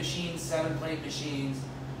 3-plate machines, 7-plate machines,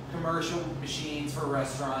 commercial machines for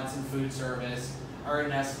restaurants and food service, our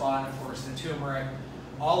Nest spot, and of course the turmeric.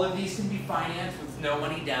 All of these can be financed with no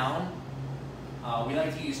money down. We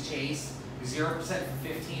like to use Chase, 0% for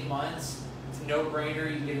 15 months. It's a no-brainer.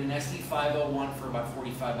 You can get an SD501 for about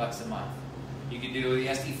 $45 a month. You can do the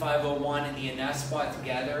SD501 and the Nest spot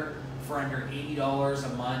together for under $80 a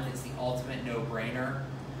month. It's the ultimate no-brainer.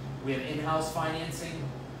 We have in-house financing,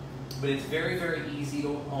 but it's very, very easy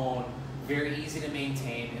to own, very easy to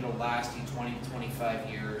maintain. It'll last you 20 to 25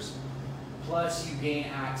 years. Plus, you gain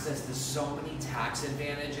access to so many tax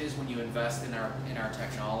advantages when you invest in our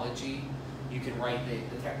technology. You can write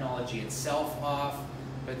the technology itself off,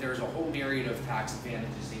 but there's a whole myriad of tax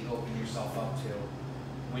advantages that you open yourself up to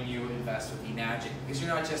when you invest with Enagic. Because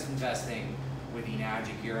you're not just investing with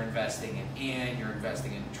Enagic, you're investing in Ann, you're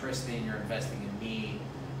investing in Tristan, you're investing in me,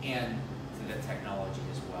 and to the technology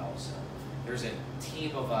as well. So there's a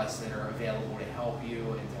team of us that are available to help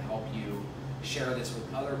you and to help you share this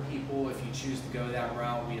with other people. If you choose to go that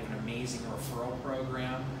route, we have an amazing referral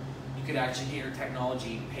program. You could actually get your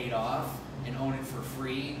technology paid off and own it for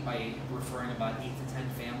free by referring about 8 to 10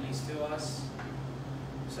 families to us.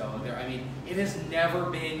 So there, I mean, it has never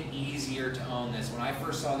been easier to own this. When I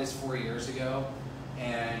first saw this 4 years ago,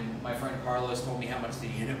 and my friend Carlos told me how much the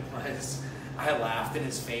unit was, I laughed in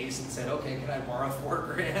his face and said, okay, can I borrow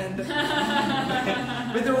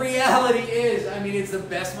 $4,000? But the reality is, I mean, it's the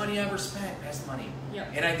best money I ever spent, best money.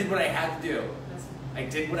 Yep. And I did what I had to do. I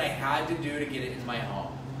did what I had to do to get it in my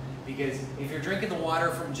home. Because if you're drinking the water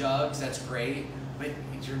from jugs, that's great, but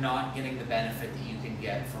you're not getting the benefit that you can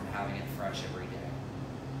get from having it fresh every day.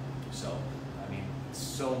 So, I mean, it's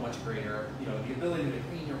so much greater. You know, the ability to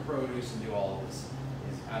clean your produce and do all of this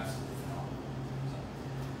is absolutely phenomenal. So,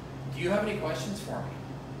 do you have any questions for me?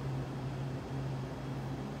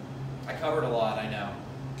 I covered a lot, I know.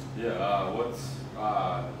 Yeah, what's,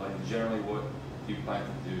 like, generally what do you plan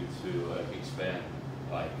to do to, like, expand,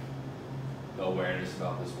 like, the awareness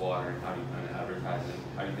about this water, and how do you plan to advertise it?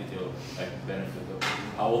 How do you think it'll, like, benefit the,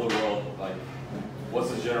 how will the world, like,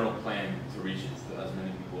 what's the general plan to reach as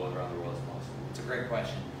many people around the world as possible? It's a great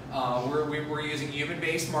question. We're using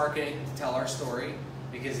human-based marketing to tell our story,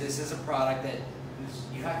 because this is a product that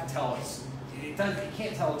you have to tell us. It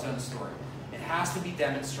can't tell its own story. It has to be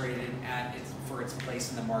demonstrated for its place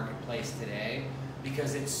in the marketplace today,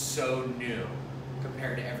 because it's so new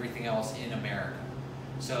compared to everything else in America.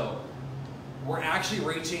 So we're actually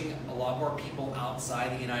reaching a lot more people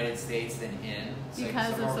outside the United States than in.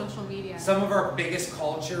 Because of social media. Some of our biggest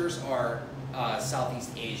cultures are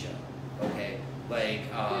Southeast Asia, okay? Like,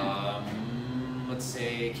 let's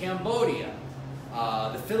say Cambodia,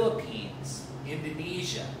 the Philippines,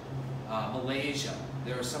 Indonesia, Malaysia.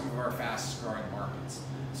 They're some of our fastest growing markets.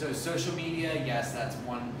 So social media, yes, that's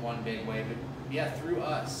one big way, but yeah, through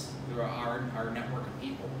us, through our network of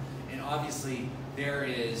people. And obviously, there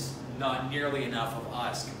is not nearly enough of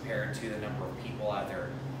us compared to the number of people out there.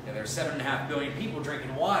 You know, there's 7.5 billion people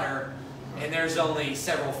drinking water, and there's only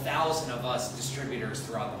several thousand of us distributors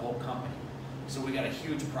throughout the whole company. So we got a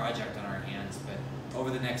huge project on our hands, but over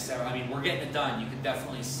the next I mean, we're getting it done. You can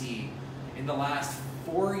definitely see in the last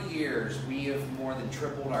 4 years, we have more than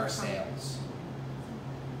tripled our sales.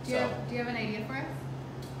 Do you have an idea for us?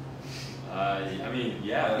 I mean,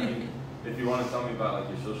 yeah. I mean, if you want to tell me about, like,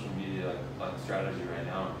 your social media like strategy right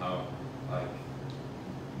now, how, like,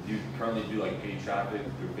 do you currently do, like, paid traffic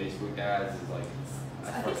through Facebook ads? Is, like,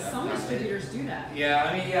 I think some distributors do that. Yeah,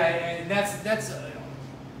 I mean, yeah, and that's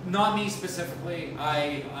not me specifically.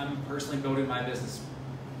 I'm personally building my business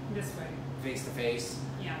This way. face to face.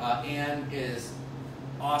 Yeah. Ann is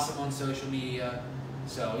awesome on social media.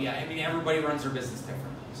 So yeah, I mean, everybody runs their business differently.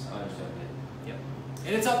 So. I understand. Yep.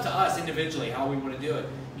 And it's up to us individually how we want to do it.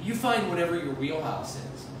 You find whatever your wheelhouse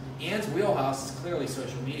is. Ann's wheelhouse is clearly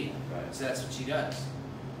social media. Right. So that's what she does.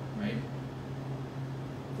 Right?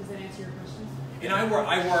 Does that answer your question? And I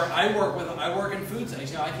work in food.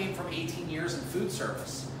 You know, I came from 18 years in food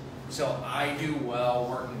service. So I do well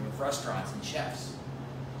working with restaurants and chefs.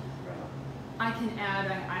 I can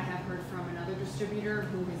add, I have heard from another distributor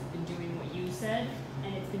who has been doing what you said,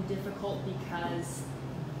 and it's been difficult because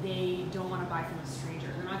they don't want to buy from a stranger.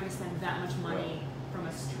 They're not going to spend that much money from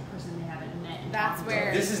a person they haven't met. And That's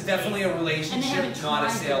where this is definitely a relationship, not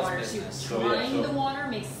a sales business. Trying the water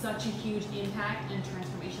makes such a huge impact and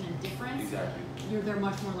transformation and difference. Exactly. They're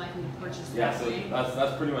much more likely to purchase. Yeah, so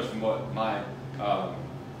that's pretty much what my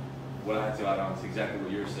what I had to add on to exactly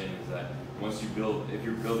what you're saying is that once you if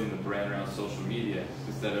you're building the brand around social media,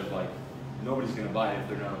 instead of, like, nobody's going to buy it if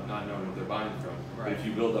they're not knowing what they're buying from. Right. But if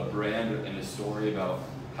you build a brand and a story about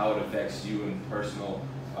how it affects you and personal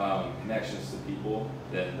connections to people,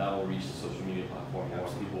 then that will reach the social media platform. More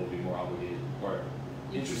people will be more obligated or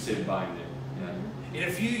interested in buying it. Yeah. In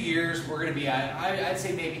a few years, we're going to be at, I'd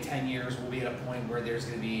say maybe 10 years, we'll be at a point where there's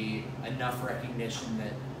going to be enough recognition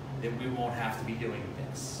that we won't have to be doing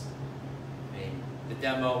this. I mean, the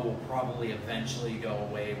demo will probably eventually go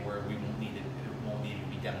away where it won't need to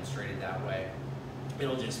be demonstrated that way.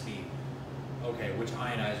 It'll just be, okay, which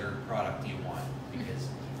ionizer product do you want? Because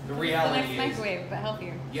The reality the next microwave, but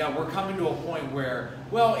healthier. Yeah, we're coming to a point where,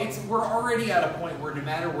 well, we're already at a point where no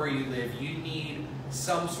matter where you live, you need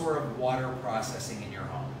some sort of water processing in your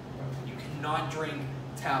home. You cannot drink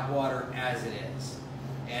tap water as it is.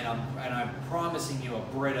 And I'm promising you a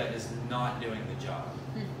Brita is not doing the job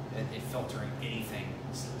at filtering anything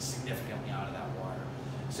significantly out of that water.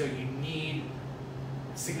 So you need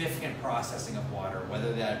significant processing of water,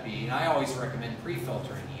 whether that be, and I always recommend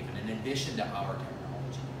pre-filtering even, in addition to our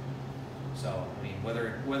technology. So, I mean,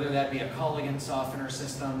 whether that be a Culligan softener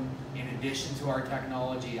system, in addition to our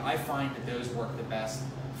technology, I find that those work the best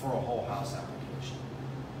for a whole house application.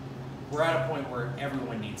 We're at a point where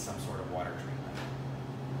everyone needs some sort of water treatment.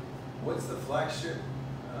 What's the flagship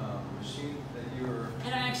machine that you were?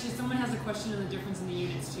 And actually, someone has a question on the difference in the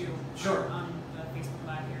units too. Sure. On the Facebook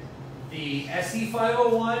Live here. The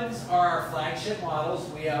SE501s are our flagship models.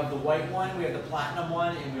 We have the white one, we have the platinum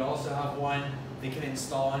one, and we also have one that can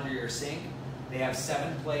install under your sink. They have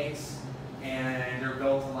 7 plates, and they're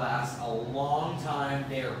built to last a long time.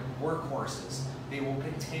 They are workhorses. They will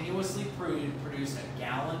continuously produce a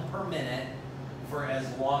gallon per minute for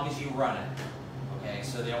as long as you run it. Okay,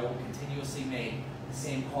 so they will continuously make the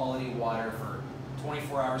same quality water for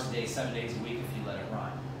 24 hours a day, 7 days a week if you let it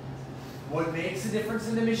run. What makes the difference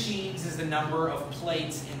in the machines is the number of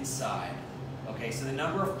plates inside. Okay, so the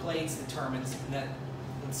number of plates determines that,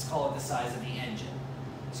 let's call it the size of the engine.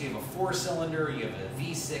 So you have a 4-cylinder, you have a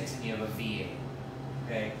V6, and you have a V8.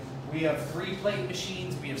 Okay, we have 3-plate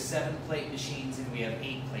machines, we have 7-plate machines, and we have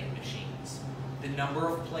 8-plate machines. The number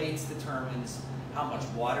of plates determines how much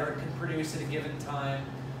water it can produce at a given time.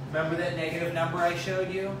 Remember that negative number I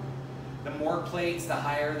showed you? The more plates, the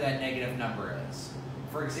higher that negative number is.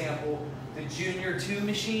 For example, the Junior 2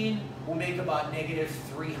 machine will make about negative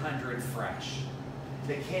 300 fresh.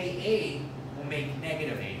 The K8 will make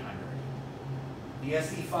negative 800. The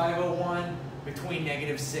SE501 between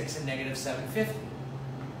negative 6 and negative 750.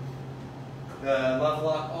 The Level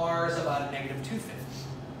Up R is about a negative 250.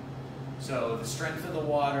 So the strength of the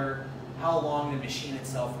water, how long the machine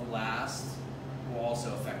itself will last, will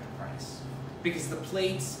also affect the price. Because the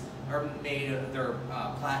plates are made of, they're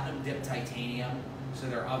platinum dipped titanium, so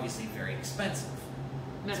they're obviously very expensive.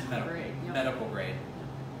 Medical grade. Yep. Medical grade.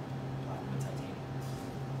 Platinum titanium.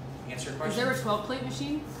 Answer your question? Is there a 12-plate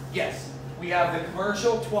machine? Yes. We have the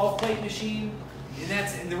commercial 12-plate machine,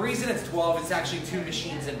 and the reason it's 12, it's actually 2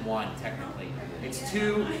 machines in one, technically. It's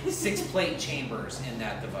 2 6-plate chambers in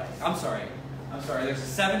that device. I'm sorry, there's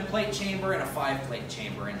a 7-plate chamber and a 5-plate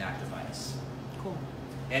chamber in that device. Cool.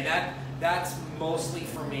 And that's mostly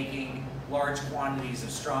for making large quantities of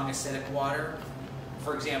strong acidic water.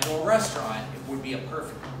 For example, a restaurant would be a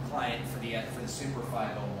perfect client for the Super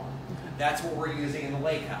 501. Okay. That's what we're using in the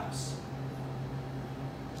lake house.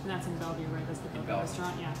 And that's in Bellevue, right? That's the Bellevue Bellevue.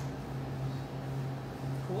 restaurant, yeah.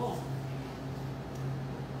 Cool.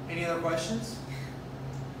 Any other questions?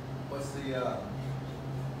 What's the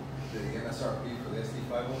MSRP for the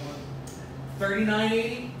SD501?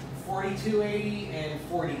 $39.80, $42.80, and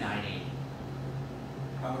 $49.80.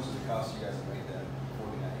 How much does it cost you guys to make that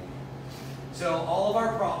 $49.80? So all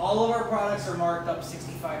of our products are marked up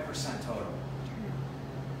 65% total,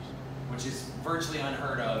 which is virtually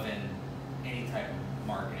unheard of in any type of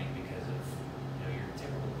marketing because of your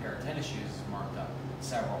typical pair of tennis shoes is marked up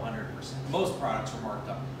several 100%. Most products are marked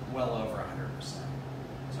up well over 100%.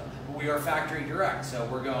 So we are factory direct, so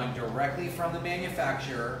we're going directly from the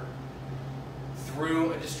manufacturer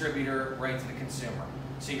through a distributor right to the consumer.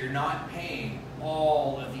 So you're not paying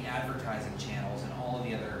all of the advertising channels and all of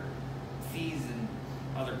the other fees and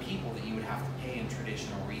other people that you would have to pay in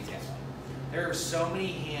traditional retailing. There are so many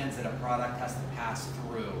hands that a product has to pass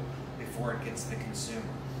through before it gets to the consumer.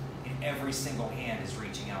 And every single hand is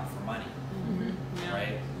reaching out for money, Yeah.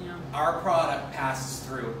 right? Yeah. Our product passes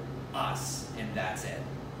through us, and that's it.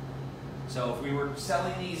 So if we were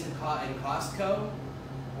selling these in Costco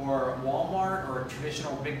or Walmart or a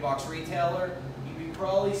traditional big box retailer, you'd be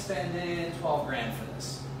probably spending 12 grand for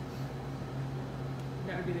this.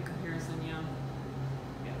 That would be the comparison, yeah.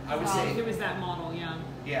 Yeah, I would If say, it was that model, yeah.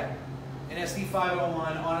 yeah. An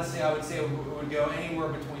SD501, honestly, I would say it would go anywhere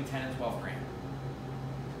between 10 and 12 grand.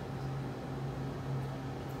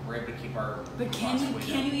 We're able to keep our But can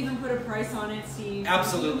you even put a price on it, Steve?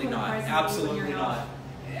 Absolutely Can you put a not. price on it when Absolutely you're not.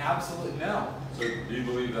 Absolutely no. So do you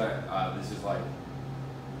believe that this is like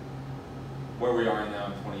where we are now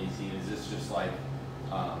in 2018? Is this just like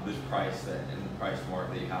this price that and the price mark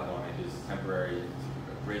that you have on it is temporary to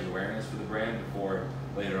raise awareness for the brand before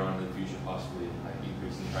later on in the future possibly like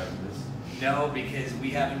increasing the price of this? No, because we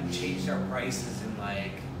haven't changed our prices in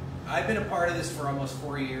I've been a part of this for almost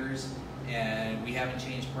 4 years, and we haven't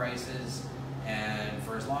changed prices. And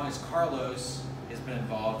for as long as Carlos has been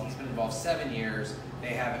involved, he's been involved 7 years, they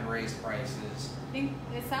haven't raised prices. I think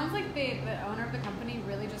it sounds like the owner of the company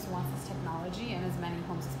really just wants this technology in as many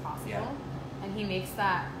homes as possible. Yeah. And he makes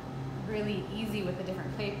that really easy with the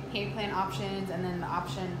different pay plan options, and then the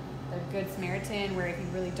option, the Good Samaritan, where if you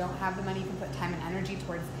really don't have the money, you can put time and energy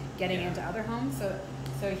towards getting into other homes.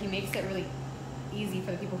 So he makes it really easy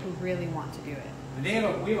for the people who really want to do it. And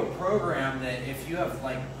we have a program that if you have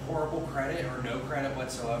like horrible credit or no credit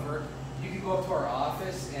whatsoever, you can go up to our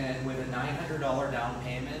office, and with a $900 down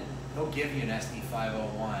payment, they'll give you an SD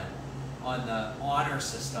 501 on the honor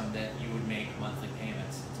system that you would make monthly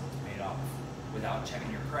payments until it's paid off without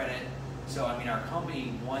checking your credit. So I mean, our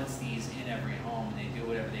company wants these in every home, and they do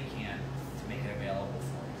whatever they can to make it available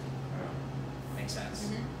for you. Makes sense?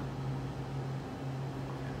 Mm-hmm.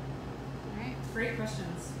 All right. Great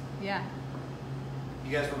questions. Yeah.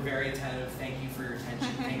 You guys were very attentive. Thank you for your attention.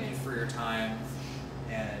 Thank you for your time.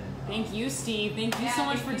 And Thank you, Steve. Thank you Yeah, so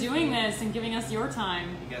much thank for you, doing Steve. this and giving us your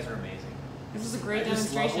time. you guys are amazing. This was a great I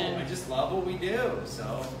demonstration. just love what we do. So,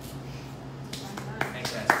 Fun, fun.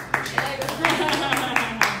 thanks, guys. Appreciate it. Yeah,